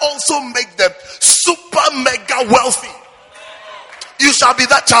can also make them super mega wealthy? You shall be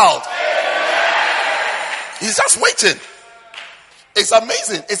that child. He's just waiting. It's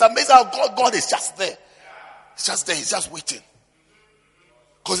amazing. It's amazing how God is just there. He's just there. He's just waiting.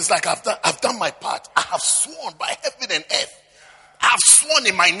 Because it's like I've done my part. I have sworn by heaven and earth. I have sworn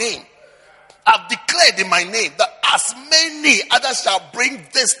in my name. I've declared in my name that as many others shall bring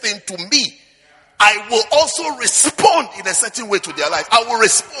this thing to me, I will also respond in a certain way to their life. I will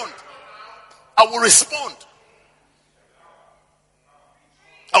respond. I will respond.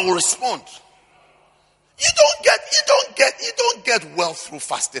 I will respond. You don't get wealth through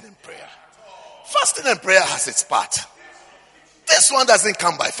fasting and prayer. Fasting and prayer has its part. This one doesn't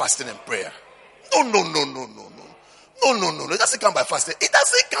come by fasting and prayer. No. It doesn't come by fasting. It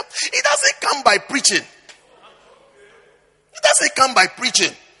doesn't come by preaching. It doesn't come by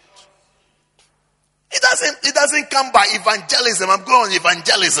preaching. It doesn't come by evangelism. I'm going on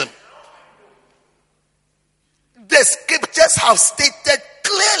evangelism. The scriptures have stated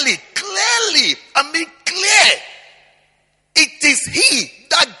clearly. Clear. It is he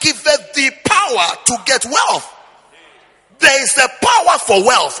that giveth the power to get wealth. There is a power for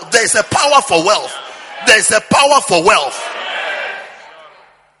wealth. There is a power for wealth. There is a power for wealth.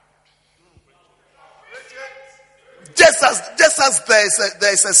 Just as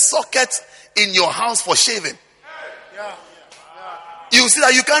there is a socket in your house for shaving. You see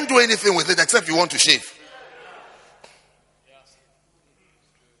that you can't do anything with it except you want to shave.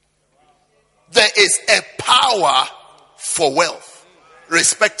 There is a power for wealth.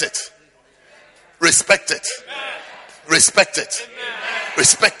 Respect it. Respect it. Respect it.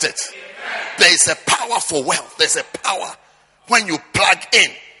 Respect it. There is a power for wealth. There's a power when you plug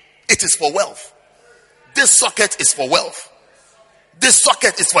in. It is for wealth. This socket is for wealth. This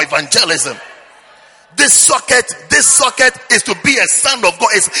socket is for evangelism. This socket is to be a son of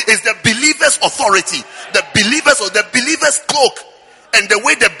God. Is the believer's authority. The believer's cloak. And the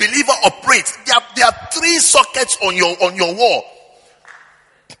way the believer operates. There are 3 sockets on your wall.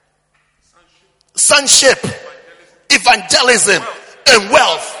 Sonship, evangelism, and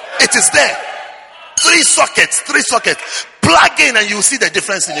wealth. It is there. 3 sockets. Plug in and you see the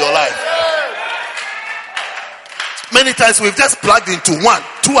difference in your life. Many times we've just plugged into one.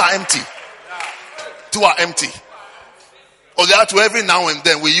 2 are empty. 2 are empty. Or the other 2, every now and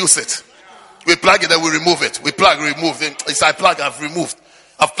then we use it. We plug it, then we remove it. We plug, remove. It's I plug, I've removed.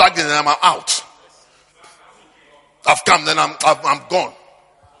 I've plugged in and I'm out. I've come, then I'm gone.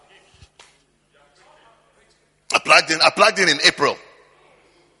 I plugged in April.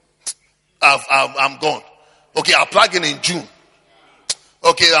 I'm gone. Okay, I plugged in June.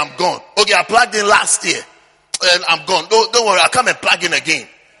 Okay, I'm gone. Okay, I plugged in last year. And I'm gone. Don't worry, I'll come and plug in again.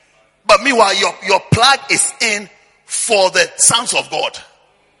 But meanwhile, your plug is in for the sons of God.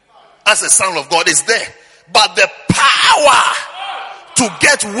 As a son of God is there. But the power to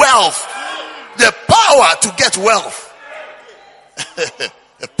get wealth. The power to get wealth.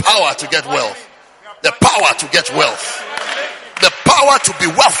 The power to get wealth. The power to get wealth. The power to be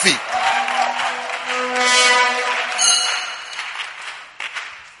wealthy.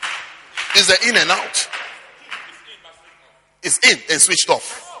 Is the in and out. It's in and switched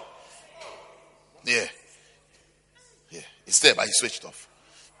off. Yeah. It's there, but it's switched off.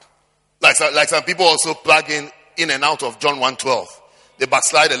 Like some people also plug in and out of John 1:12. They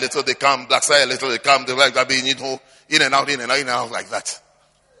backslide a little, they come, backslide a little, they come, they like that being in and out like that.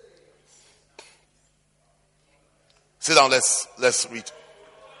 Sit down, let's read.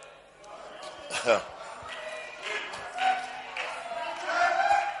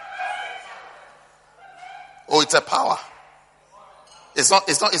 Oh, it's a power. It's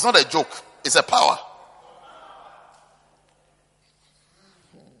not a joke. It's a power.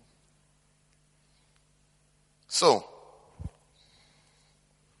 So,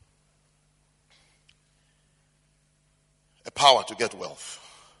 a power to get wealth.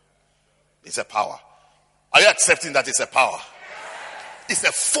 It's a power. Are you accepting that it's a power? It's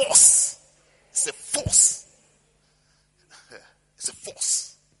a force. It's a force. It's a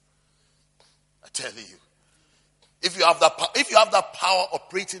force. I tell you. If you have that power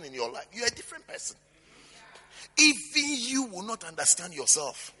operating in your life, you're a different person. Even you will not understand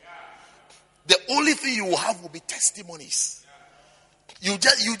yourself. The only thing you will have will be testimonies. You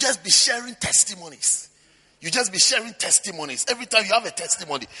just be sharing testimonies. You just be sharing testimonies. Every time you have a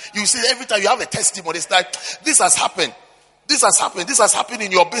testimony, you say every time you have a testimony, it's like, this has happened. This has happened. This has happened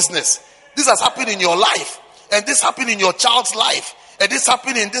in your business. This has happened in your life. And this happened in your child's life. And this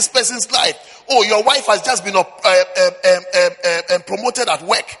happened in this person's life. Oh, your wife has just been promoted at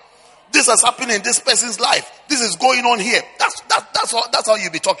work. This has happened in this person's life. This is going on here. That's how you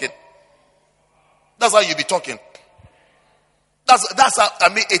be talking. That's how you be talking. That's how,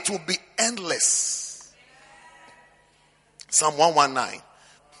 it will be endless. Psalm 119,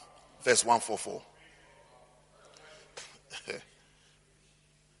 verse 144.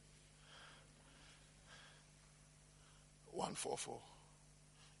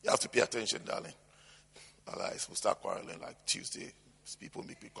 You have to pay attention, darling. Otherwise, we'll start quarreling like Tuesday. People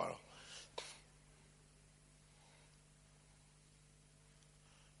make me quarrel.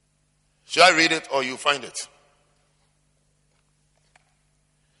 Should I read it or you find it?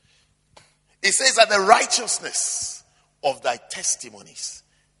 It says that the righteousness of thy testimonies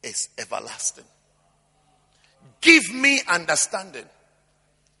is everlasting. Give me understanding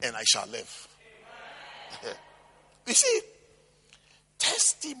and I shall live. You see,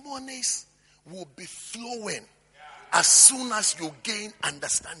 testimonies will be flowing as soon as you gain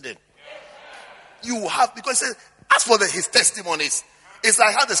understanding. You have, because it says, as for his testimonies, it's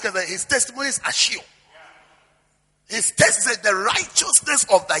like how the scripture says, his testimonies are sure. His says the righteousness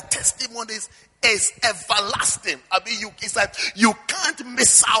of thy testimonies is everlasting. It's like you can't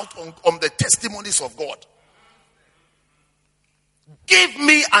miss out on the testimonies of God. Give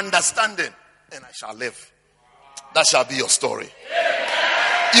me understanding and I shall live. That shall be your story.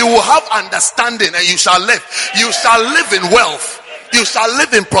 You will have understanding and you shall live. You shall live in wealth. You shall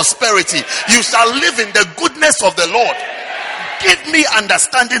live in prosperity. You shall live in the goodness of the Lord. Give me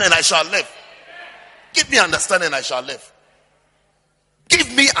understanding and I shall live. Give me understanding and I shall live.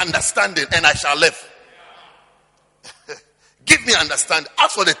 Give me understanding and I shall live. Give me understanding.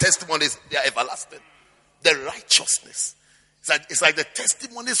 As for the testimonies, they are everlasting. The righteousness. It's like the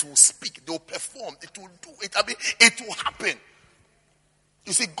testimonies will speak. They will perform. It will do it. It will happen.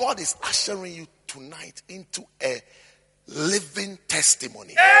 You see, God is ushering you tonight into a living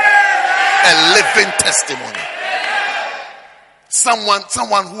testimony. A living testimony.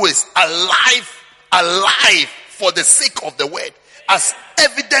 Someone who is alive for the sake of the word, as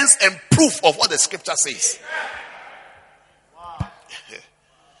evidence and proof of what the scripture says.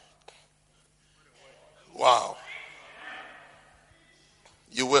 Wow.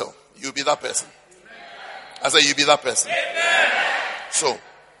 You will. You'll be that person. I say you'll be that person. So,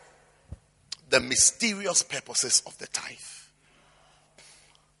 the mysterious purposes of the tithe.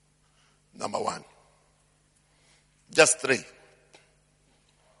 Number one. Just 3.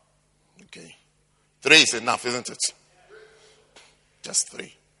 Okay. 3 is enough, isn't it? Just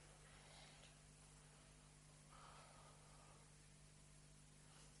 3.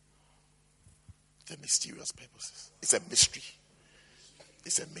 The mysterious purposes. It's a mystery.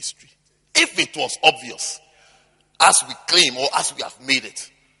 It's a mystery. If it was obvious, as we claim or as we have made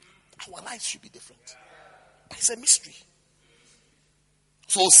it, our lives should be different. But it's a mystery.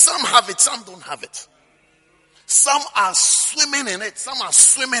 So some have it, some don't have it. Some are swimming in it, some are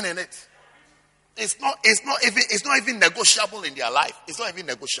swimming in it. It's not even negotiable in their life. It's not even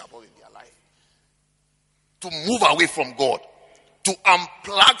negotiable in their life. To move away from God, to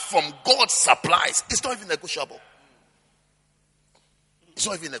unplug from God's supplies, it's not even negotiable. It's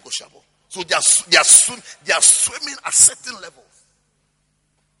not even negotiable. So they are swimming at certain levels.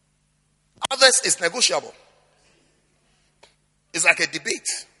 Others is negotiable. It's like a debate.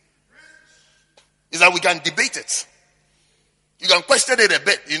 It's like we can debate it. You can question it a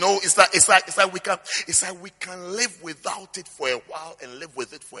bit. You know, it's like we can live without it for a while and live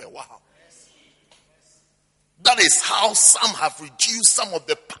with it for a while. That is how some have reduced some of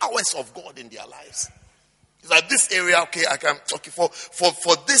the powers of God in their lives. It's like this area,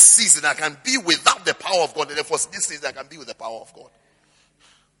 for this season I can be without the power of God, and then for this season I can be with the power of God.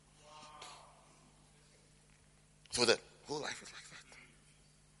 So the whole life is like that.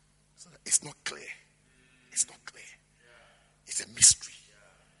 So that it's not clear. It's not clear. It's a mystery.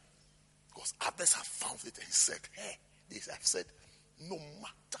 Because others have found it and said, hey, they have said, no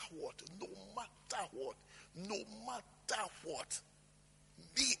matter what,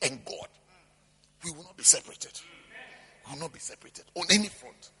 me and God, we will not be separated. We will not be separated on any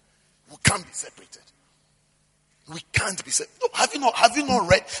front. We can't be separated. We can't be separated. No, have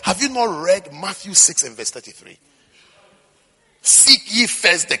you not read Matthew 6 and verse 33? Seek ye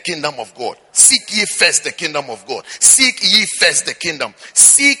first the kingdom of God. Seek ye first the kingdom of God. Seek ye first the kingdom.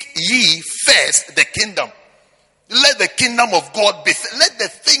 Seek ye first the kingdom. Let the kingdom of God be, let the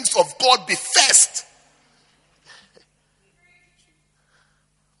things of God be first.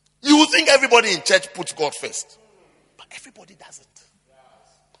 You would think everybody in church puts God first. But everybody doesn't.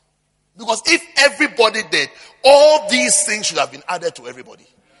 Because if everybody did, all these things should have been added to everybody.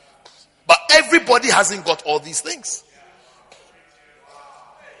 But everybody hasn't got all these things.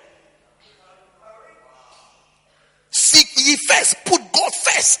 Seek ye first. Put God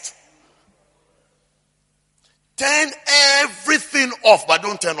first. Turn everything off, but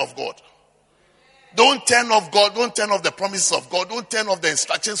don't turn off God. Don't turn off God. Don't turn off the promises of God. Don't turn off the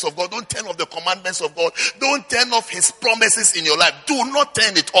instructions of God. Don't turn off the commandments of God. Don't turn off His promises in your life. Do not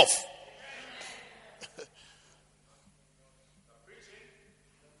turn it off.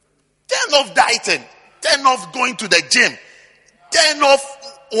 Turn off dieting. Turn off going to the gym. Turn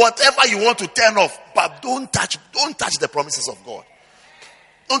off whatever you want to turn off. But don't touch the promises of God.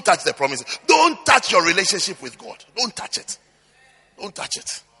 Don't touch the promises. Don't touch your relationship with God. Don't touch it. Don't touch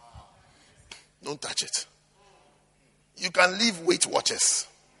it. Don't touch it. You can leave Weight Watchers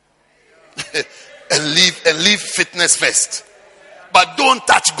and leave fitness first, but don't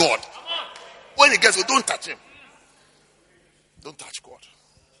touch God. When it gets you, don't touch Him. Don't touch God.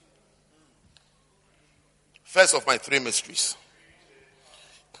 First of my 3 mysteries,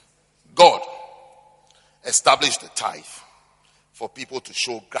 God established the tithe for people to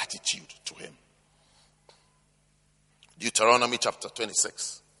show gratitude to Him. Deuteronomy chapter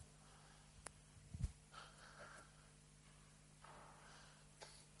 26.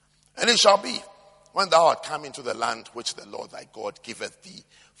 And it shall be, when thou art come into the land which the Lord thy God giveth thee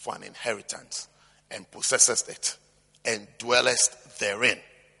for an inheritance, and possessest it, and dwellest therein.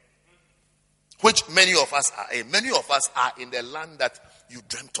 which many of us are in. Many of us are in the land that you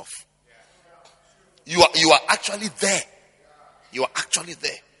dreamt of. You are actually there. You are actually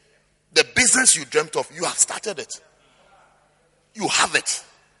there. The business you dreamt of, you have started it. You have it.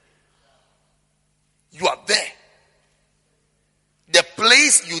 You are there. The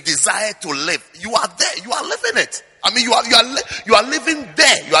place you desire to live, you are there. You are living it. I mean, you are living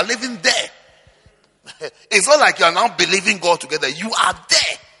there. You are living there. It's not like you are now believing God together. You are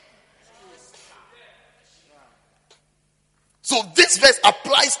there. So this verse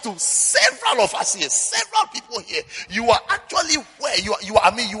applies to several of us here, several people here. You are actually where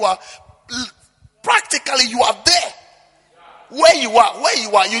you are practically you are there. Where you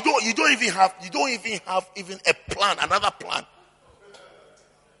are, you don't even have a plan, another plan.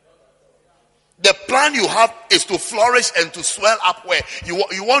 The plan you have is to flourish and to swell up where you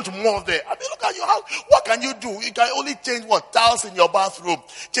want more there. I mean, look at your house. What can you do? You can only change tiles in your bathroom,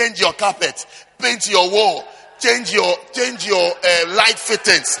 change your carpet, paint your wall, change your light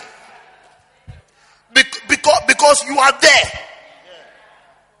fittings. Because you are there.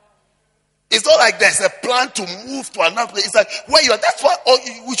 It's not like there's a plan to move to another place. It's like where you are. That's why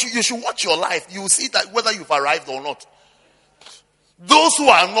you should watch your life. You will see that whether you've arrived or not. Those who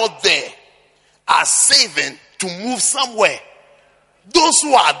are not there are saving to move somewhere. Those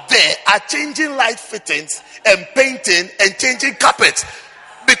who are there are changing light fittings and painting and changing carpets.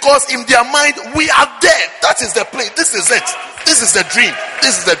 Because in their mind, we are there. That is the place. This is it. This is the dream.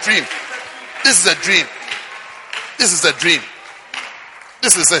 This is the dream. This is the dream. This is the dream.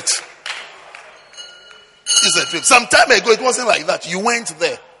 This is it. This is a dream. Some time ago, it wasn't like that. You went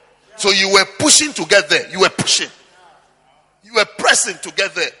there. So you were pushing to get there. You were pushing. You were pressing to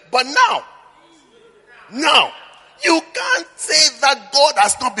get there. But now, you can't say that God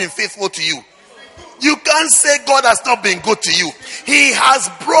has not been faithful to you. You can't say God has not been good to you. He has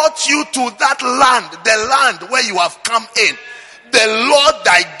brought you to that land, the land where you have come in. The Lord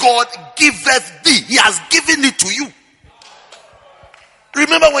thy God giveth thee. He has given it to you.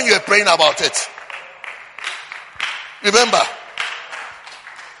 Remember when you were praying about it? Remember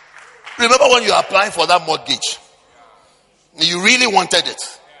when you were applying for that mortgage? You really wanted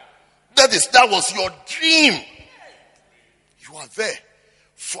it. That was your dream. You are there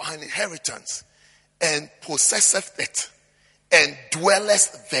for an inheritance, and possesseth it, and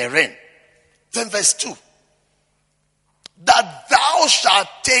dwellest therein. Then verse 2. That thou shalt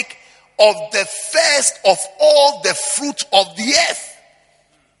take of the first of all the fruit of the earth.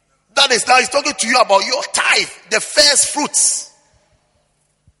 That is, now he's talking to you about your tithe, the first fruits.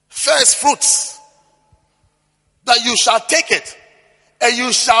 First fruits. That you shall take it, and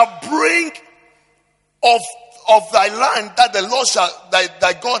you shall bring of thy land that the Lord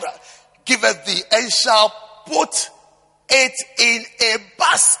thy God giveth thee, and shall put it in a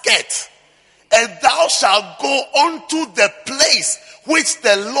basket, and thou shalt go unto the place which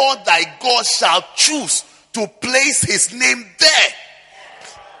the Lord thy God shall choose to place his name there.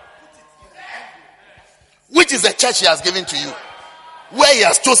 Which is the church he has given to you, where he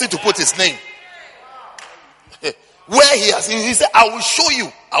has chosen to put his name. Where he said, I will show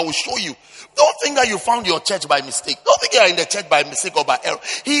you. Don't think that you found your church by mistake. Don't think you are in the church by mistake or by error.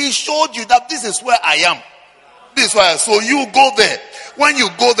 He showed you that this is where I am. This is where I am. So you go there. When you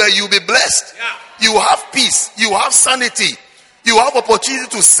go there, you'll be blessed. You have peace. You have sanity. You have opportunity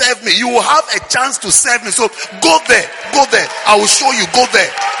to serve me. You will have a chance to serve me. So go there. Go there. I will show you. Go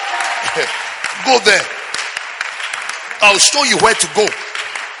there. Go there. I'll show you where to go.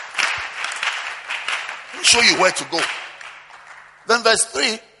 I'll show you where to go. Then verse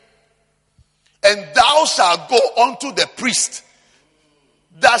 3. And thou shalt go unto the priest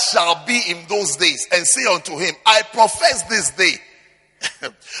that shall be in those days, and say unto him, I profess this day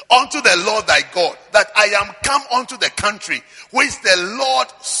unto the Lord thy God, that I am come unto the country which the Lord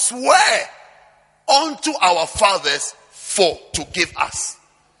sware unto our fathers for to give us.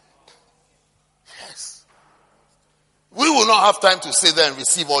 Yes. We will not have time to sit there and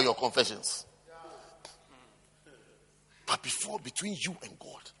receive all your confessions. But between you and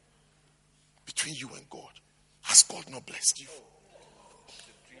God, has God not blessed you?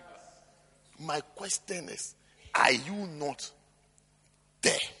 My question is, are you not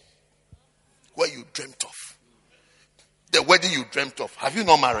there where you dreamt of? The wedding you dreamt of. Have you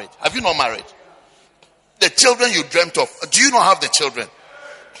not married? Have you not married? The children you dreamt of. Do you not have the children?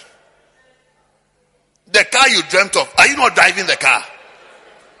 The car you dreamt of. Are you not driving the car?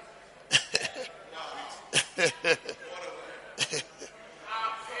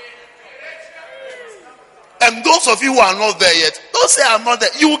 And those of you who are not there yet, don't say I'm not there.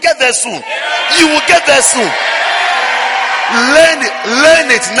 You will get there soon. You will get there soon.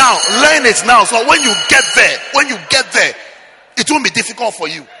 Learn it now. Learn it now. So when you get there, it won't be difficult for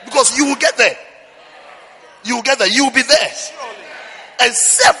you because you will get there. You will get there. You will be there. And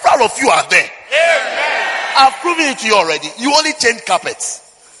several of you are there. I've proven it to you already. You only change carpets.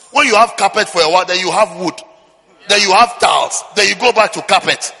 When you have carpet for a while, then you have wood. Then you have tiles. Then you go back to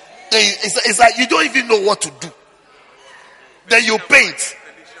carpet. Then it's like you don't even know what to do. Then you paint.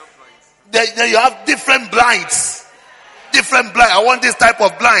 Then you have different blinds. Different blind. I want this type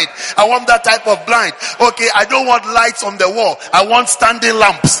of blind. I want that type of blind. Okay, I don't want lights on the wall. I want standing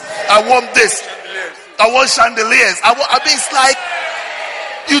lamps. I want this. I want chandeliers. I mean, it's like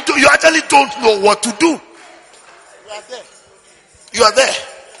you actually don't know what to do. You are there. You are there.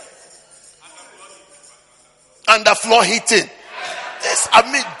 Underfloor heating. Yes, I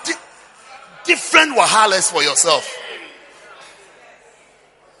mean, different wahalas for yourself.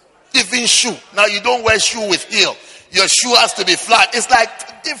 Even shoe. Now you don't wear shoe with heel. Your shoe has to be flat. It's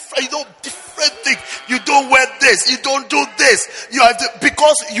like different things. You don't wear this. You don't do this. You have to,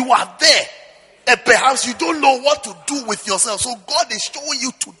 because you are there. And perhaps you don't know what to do with yourself. So God is showing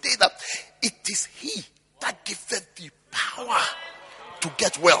you today that it is He that giveth the power to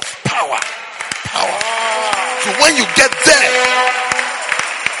get wealth. Power. So when you get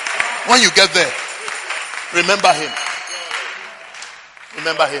there, remember Him.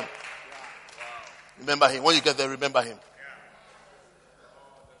 Remember Him. Remember Him. When you get there, remember Him.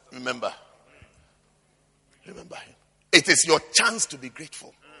 Remember Him. It is your chance to be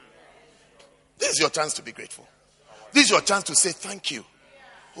grateful. This is your chance to be grateful. This is your chance to say thank you.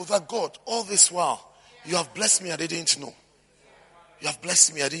 Oh, that God, all this while, you have blessed me, I didn't know. You have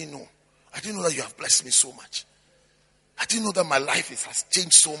blessed me, I didn't know. I didn't know that you have blessed me so much. I didn't know that my life has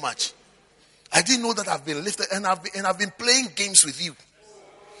changed so much. I didn't know that I've been lifted and I've been playing games with you.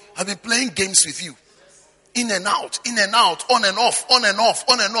 I've been playing games with you. In and out, on and off.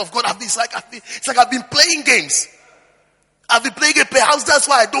 God, it's like I've been playing games. I've been playing a perhaps that's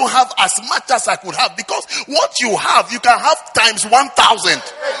why I don't have as much as I could have. Because what you have, you can have times 1,000.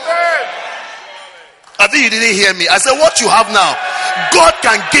 I think you didn't hear me. I said what you have now, God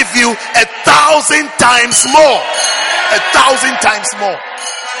can give you 1,000 times more. 1,000 times more.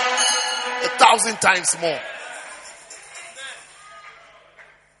 1,000 times more.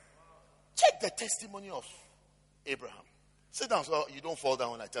 Check the testimony of Abraham. Sit down so you don't fall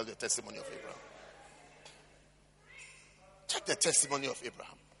down when I tell the testimony of Abraham. Check the testimony of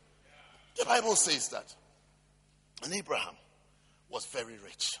Abraham. The Bible says that. And Abraham was very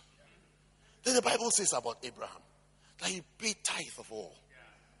rich. Then the Bible says about Abraham that he paid tithe of all.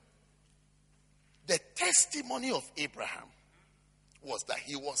 The testimony of Abraham was that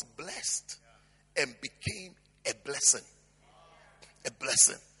he was blessed and became a blessing. A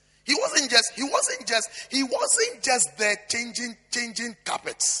blessing. He wasn't just there changing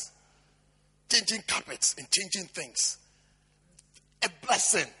carpets. Changing carpets and changing things. A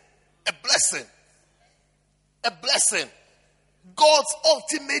blessing. A blessing. A blessing. God's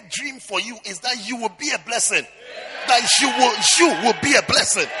ultimate dream for you is that you will be a blessing. That you will be a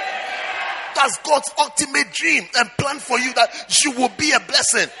blessing. That's God's ultimate dream and plan for you, that you will be a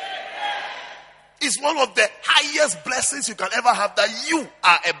blessing. It's one of the highest blessings you can ever have, that you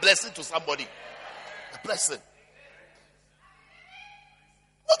are a blessing to somebody. A blessing.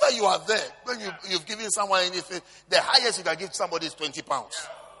 Not that you are there. When you've given someone anything, the highest you can give somebody is 20 pounds.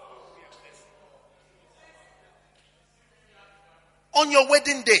 On your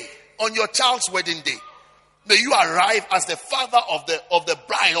wedding day, on your child's wedding day, may you arrive as the father of the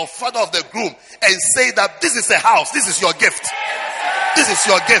bride or father of the groom and say that this is a house, this is your gift. This is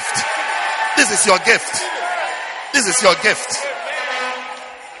your gift. This is your gift. This is your gift.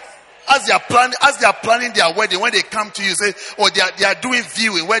 As they are planning their wedding, when they come to you, say, oh, they are doing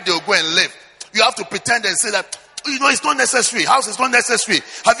viewing where they'll go and live. You have to pretend and say that, it's not necessary. House is not necessary.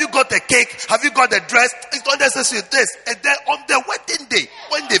 Have you got the cake? Have you got the dress? It's not necessary. This. And then on the wedding day,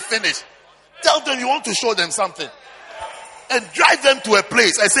 when they finish, tell them you want to show them something. And drive them to a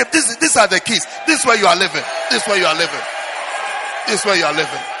place. I say, these are the keys. This is where you are living. This is where you are living. This is where you are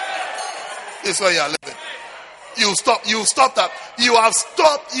living. This is where you are living. You stop that. You have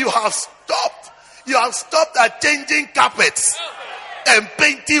stopped at changing carpets and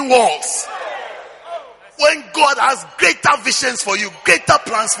painting walls. When God has greater visions for you, greater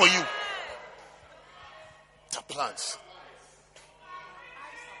plans for you. The plans.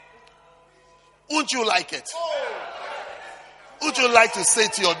 Wouldn't you like it? Would you like to say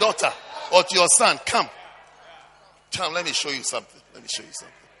to your daughter or to your son, come, let me show you something. Let me show you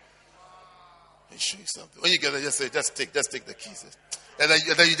something. When you get there, just say, just take the keys. And then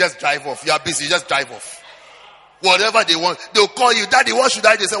you just drive off. You are busy, you just drive off. Whatever they want. They'll call you, Daddy, what should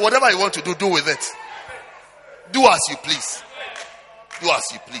I do? Say, whatever you want to do, do with it. Do as you please. Do as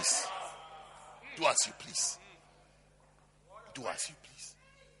you please. Do as you please. Do as you please.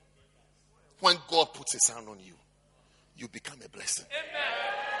 When God puts his hand on you, you become a blessing.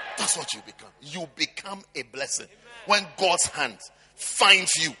 That's what you become. You become a blessing. When God's hand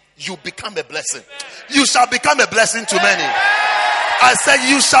finds you, you become a blessing. You shall become a blessing to many. I said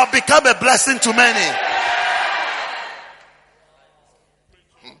you shall become a blessing to many.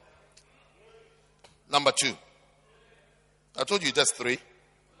 Number 2. I told you just 3.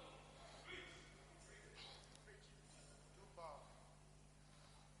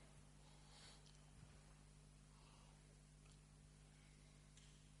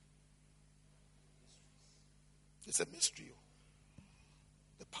 It's a mystery.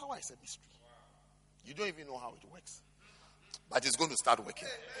 The power is a mystery. You don't even know how it works. But it's going to start working.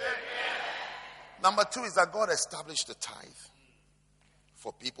 Number 2 is that God established the tithe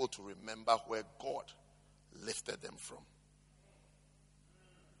for people to remember where God lifted them from.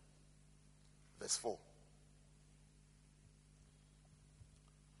 Verse 4.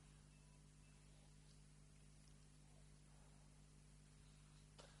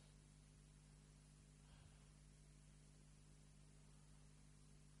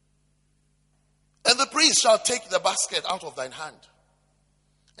 And the priest shall take the basket out of thine hand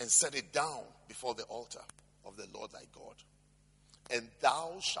and set it down before the altar of the Lord thy God. And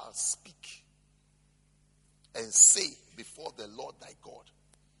thou shalt speak and say before the Lord thy God,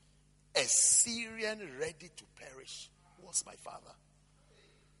 a Syrian ready to perish was my father.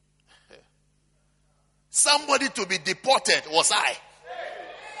 Somebody to be deported was I.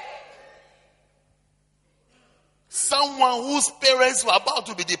 Someone whose parents were about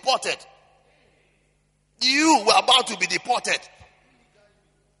to be deported. You were about to be deported.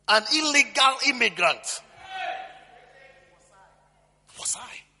 An illegal immigrant. Was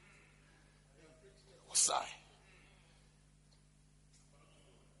I? Was I?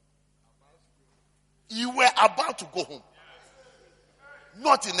 You were about to go home.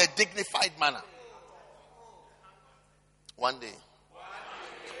 Not in a dignified manner. One day,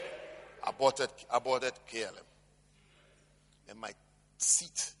 I boarded KLM. And my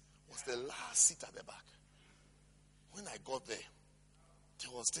seat was the last seat at the back. When I got there,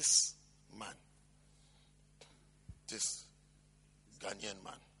 there was this man. This Ghanaian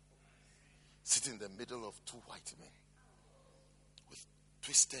man. Sitting in the middle of 2 white men. With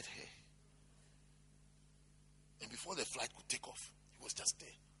twisted hair. And before the flight could take off, he was just there,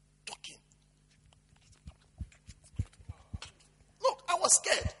 talking. Look, I was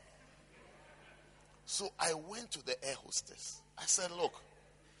scared. So I went to the air hostess. I said, look,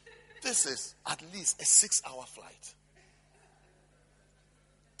 this is at least a 6-hour flight.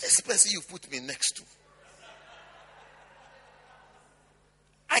 This person you put me next to.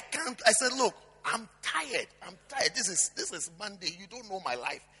 I can't. I said, look, I'm tired. This is Monday. You don't know my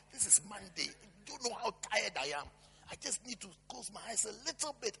life. This is Monday. You don't know how tired I am. I just need to close my eyes a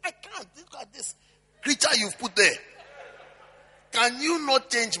little bit. I can't. Look at this creature you've put there. Can you not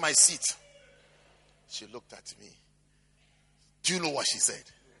change my seat? She looked at me. Do you know what she said?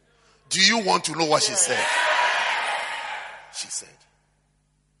 Do you want to know what she said? She said,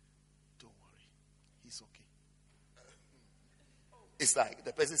 don't worry. He's okay. It's like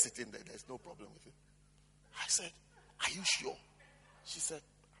the person sitting there, there's no problem with him. I said, are you sure? She said,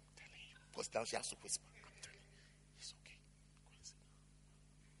 I'm telling you. Because now she has to whisper. I'm telling you. He's okay.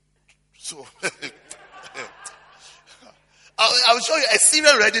 So, I'll show you a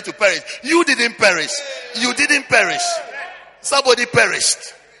Syrian ready to perish. You didn't perish. You didn't perish. Somebody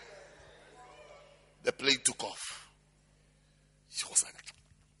perished. The plane took off. She was like,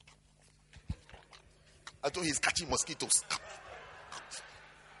 I thought he's catching mosquitoes.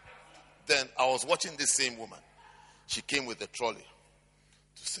 Then I was watching this same woman. She came with a trolley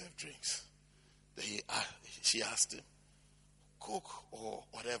to serve drinks. Then she asked him, Coke or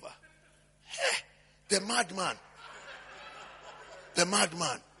whatever. Hey, the madman. The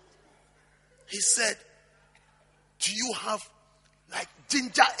madman. He said, do you have like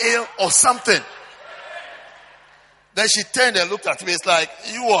ginger ale or something? Then she turned and looked at me. It's like,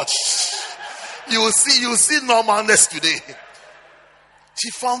 you watch. You will see normalness today. She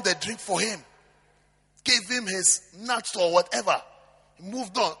found the drink for him. Gave him his nuts or whatever. He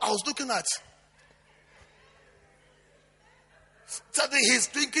moved on. I was looking at. Suddenly he's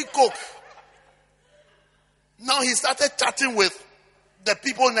drinking Coke. Now he started chatting with the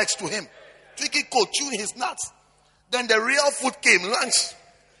people next to him. Drinking Coke, chewing his nuts. Then the real food came, lunch.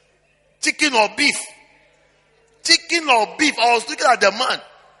 Chicken or beef. Chicken or beef. I was looking at the man.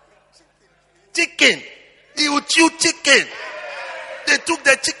 Chicken. He would chew chicken. They took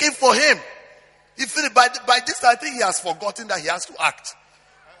the chicken for him. He finished. By this time, I think he has forgotten that he has to act.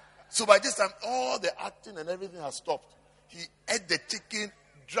 So by this time, all the acting and everything has stopped. He ate the chicken,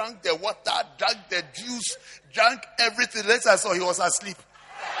 drank the water, drank the juice, drank everything. Later I saw he was asleep.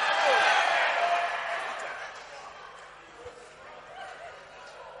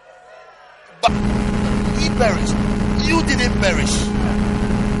 But he perished. You didn't perish.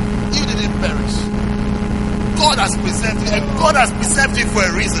 You didn't perish. God has preserved you, and God has preserved you for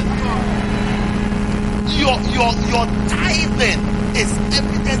a reason. Your tithing is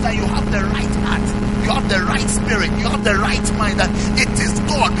evidence that you have the right heart, you have the right spirit, you have the right mind, that it is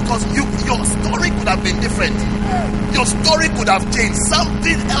God, because your story could have been different. Your story could have changed.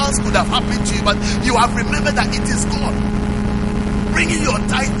 Something else could have happened to you, but you have remembered that it is God. Bringing your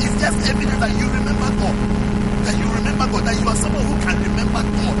tithe is just evidence that you remember God. That you remember God, that you are someone who can remember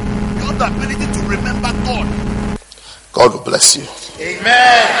God. You have the ability to remember God. God will bless you.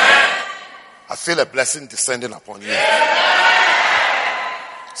 Amen. I feel a blessing descending upon you.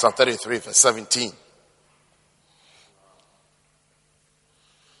 Psalm 33 verse 17.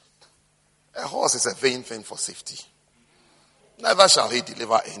 A horse is a vain thing for safety. Neither shall he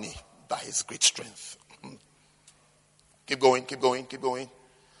deliver any by his great strength. Keep going, keep going, keep going.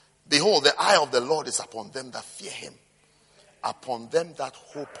 Behold, the eye of the Lord is upon them that fear him, upon them that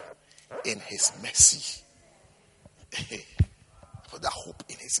hope in his mercy. For that hope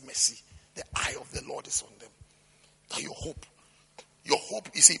in his mercy. The eye of the Lord is on them. That your hope,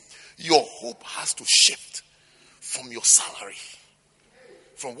 you see, your hope has to shift from your salary,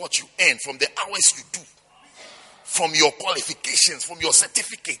 from what you earn, from the hours you do, from your qualifications, from your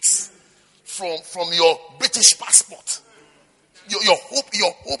certificates, from your British passport. Your hope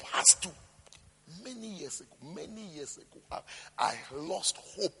has to. Many years ago, I lost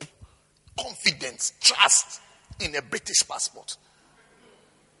hope, confidence, trust in a British passport.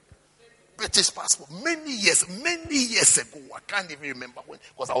 British passport. Many years ago. I can't even remember when,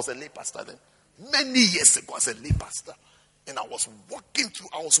 because I was a lay pastor then. Many years ago, as a lay pastor, and I was walking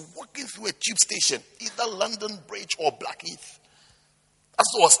through a tube station, either London Bridge or Blackheath. As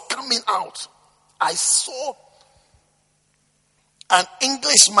I was coming out, I saw an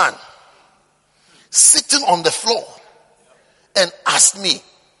Englishman sitting on the floor and asked me,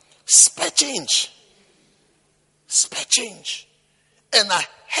 spare change. And I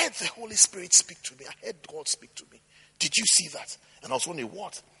heard the Holy Spirit speak to me. I heard God speak to me. Did you see that? And I was wondering,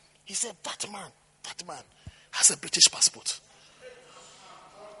 what? He said, that man has a British passport.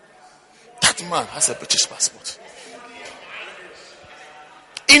 That man has a British passport.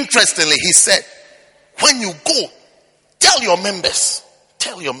 Interestingly, he said, when you go, tell your members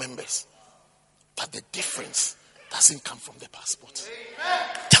that the difference doesn't come from the passport.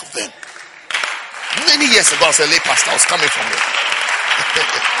 Tell them. Many years ago, as a lay pastor, I was coming from there.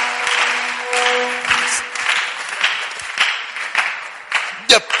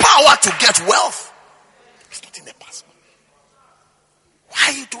 The power to get wealth is not in the passport. Why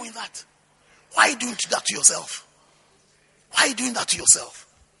are you doing that? Why are you doing that to yourself? Why are you doing that to yourself?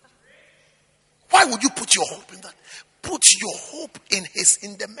 Why would you put your hope in that? Put your hope in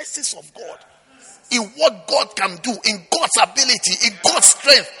the mercies of God, in what God can do, in God's ability, in God's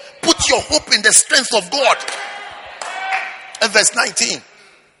strength. Put your hope in the strength of God. And verse 19,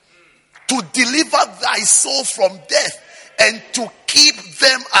 to deliver thy soul from death and to keep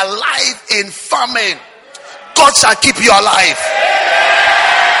them alive in famine. God shall keep you alive.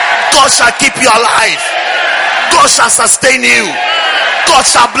 God shall keep you alive. God shall sustain you. God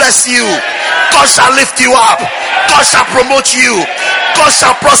shall bless you. God shall lift you up. God shall promote you. God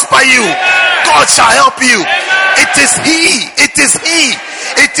shall prosper you. God shall help you. It is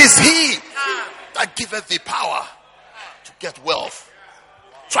He that giveth thee power to get wealth.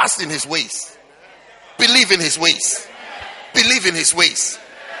 Trust in His ways. Believe in His ways. Believe in His ways.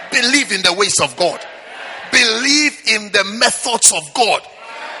 Believe in the ways of God. Believe in the methods of God.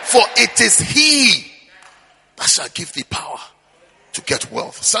 For it is He that shall give thee power to get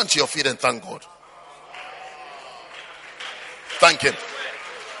wealth. Stand to your feet and thank God. Thank Him.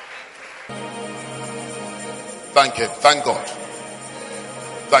 Thank Him. Thank God.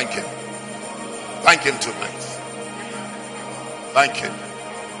 Thank Him. Thank Him tonight. Thank Him.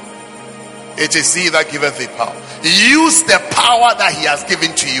 It is He that giveth thee power. Use the power that He has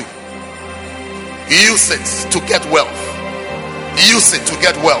given to you. Use it to get wealth. Use it to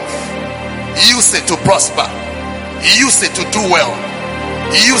get wealth. Use it to prosper. Use it to do well.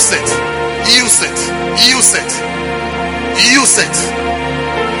 Use it. Use it. Use it. Use it.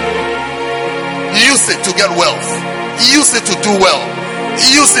 Use it to get wealth. Use it to do well.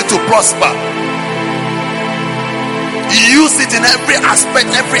 Use it to prosper. Use it in every aspect,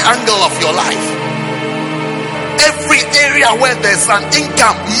 every angle of your life. Every area where there's an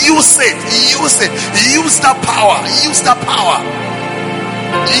income, use it. Use the power. Use the power.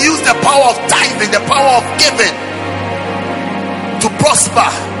 Use the power of tithing, the power of giving to prosper,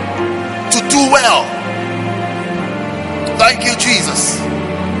 to do well. Thank you, Jesus.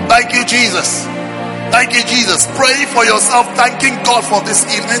 Thank you, Jesus. Thank you, Jesus. Pray for yourself, thanking God for this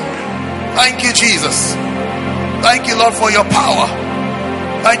evening. Thank you, Jesus. Thank you, Lord, for your power.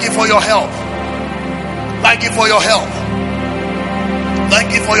 Thank you for your help. Thank you for your help.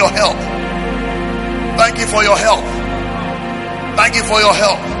 Thank you for your help. Thank you for your help. Thank you for your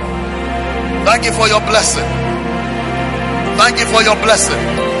help. Thank you for your blessing. Thank you for your blessing.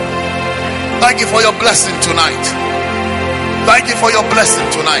 Thank you for your blessing tonight. Thank you for your blessing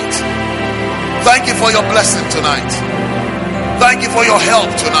tonight. Thank you for your blessing tonight. Thank you for your help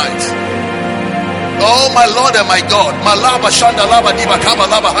tonight. Oh, my Lord and my God. Malaba shanda laba diba kaba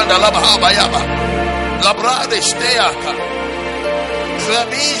laba handa laba haba yaba. Labrade steaka.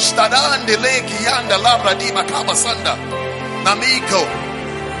 Zlabish tadan de leki yanda labra diba kaba sanda. Namiko.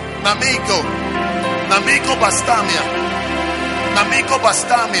 Namiko bastamia. Namiko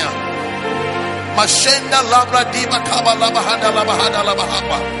bastamia. Mashenda labra diba kaba laba handa laba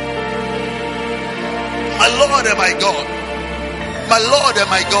haba. My Lord and my God. My Lord and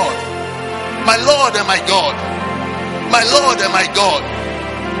my God. My Lord and my God. My Lord and my God.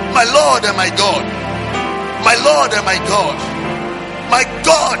 My Lord and my God. My Lord and my God. My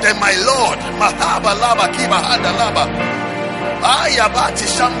God and my Lord. Mahaba laba kiba handa laba. Ayabati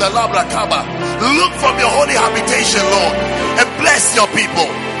shamda labra kaba. Look from your holy habitation, Lord, and bless your people.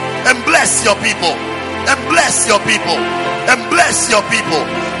 And bless your people. And bless your people. And bless your people.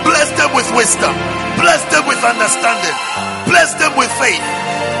 Bless them with wisdom. Bless them with understanding. Bless them with faith.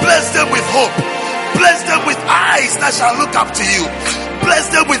 Bless them with hope. Bless them with eyes that shall look up to you. Bless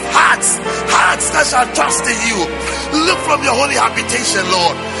them with hearts that shall trust in you. Look from your holy habitation,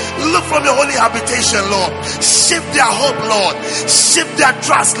 Lord. Look from your holy habitation, Lord. Shift their hope, Lord. Shift their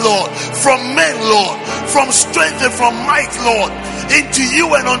trust, Lord. From men, Lord. From strength and from might, Lord. Into you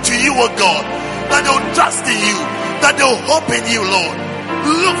and unto you, O God. That they'll trust in you. That they'll hope in you, Lord.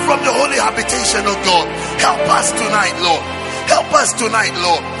 Look from your holy habitation, O God. Help us tonight, Lord. Help us tonight,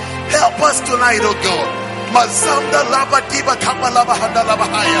 Lord. Help us tonight, O God. Mazanda laba diba kama laba handa laba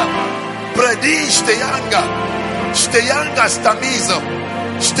haya. Bredi shteyanga. Shteyanga stamizo.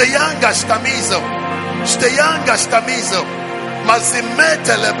 Shteyanga stamizo. Shteyanga stamizo.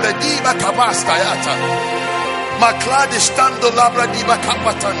 Mazimete lebrediba kabasta yata. Makladi stando labra diba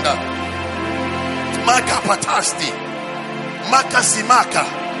kapatanda. Makapatasti. Makasimaka.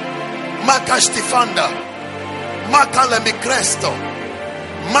 Makastifanda. Makale mikresto.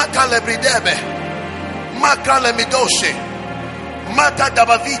 Makale bridebe. Makale midoshe. Maka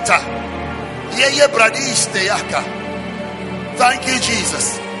dabavita. Yeye bradiste yaka. Thank you,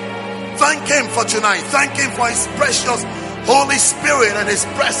 Jesus. Thank him for tonight. Thank him for his precious Holy Spirit and his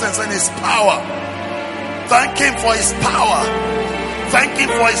presence and his power. Thank him for his power. Thank him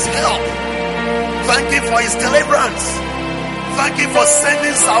for his help. Thank him for his deliverance. Thank him for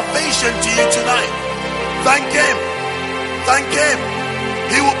sending salvation to you tonight. Thank him. Thank him.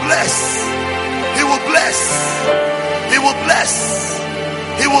 He will bless. He will bless. He will bless.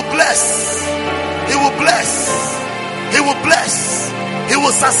 He will bless. He will bless. He will bless. He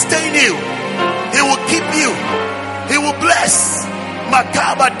will sustain you. He will keep you. He will bless.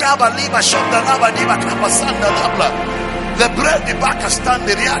 Makaba daba liba shanda laba diba kapa sanda labla. The bread di baka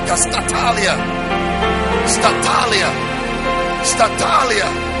standi riaka statalia. Statalia. Statalia.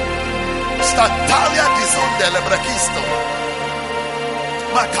 Statalia di zonde lebrakisto.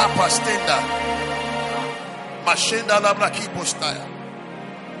 Makapa stenda. Mashenda labrakipo staya.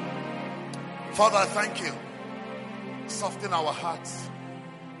 Father, I thank you. Soften our hearts.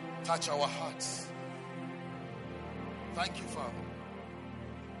 Touch our hearts. Thank you, Father.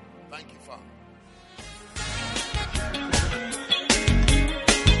 Thank you, Father.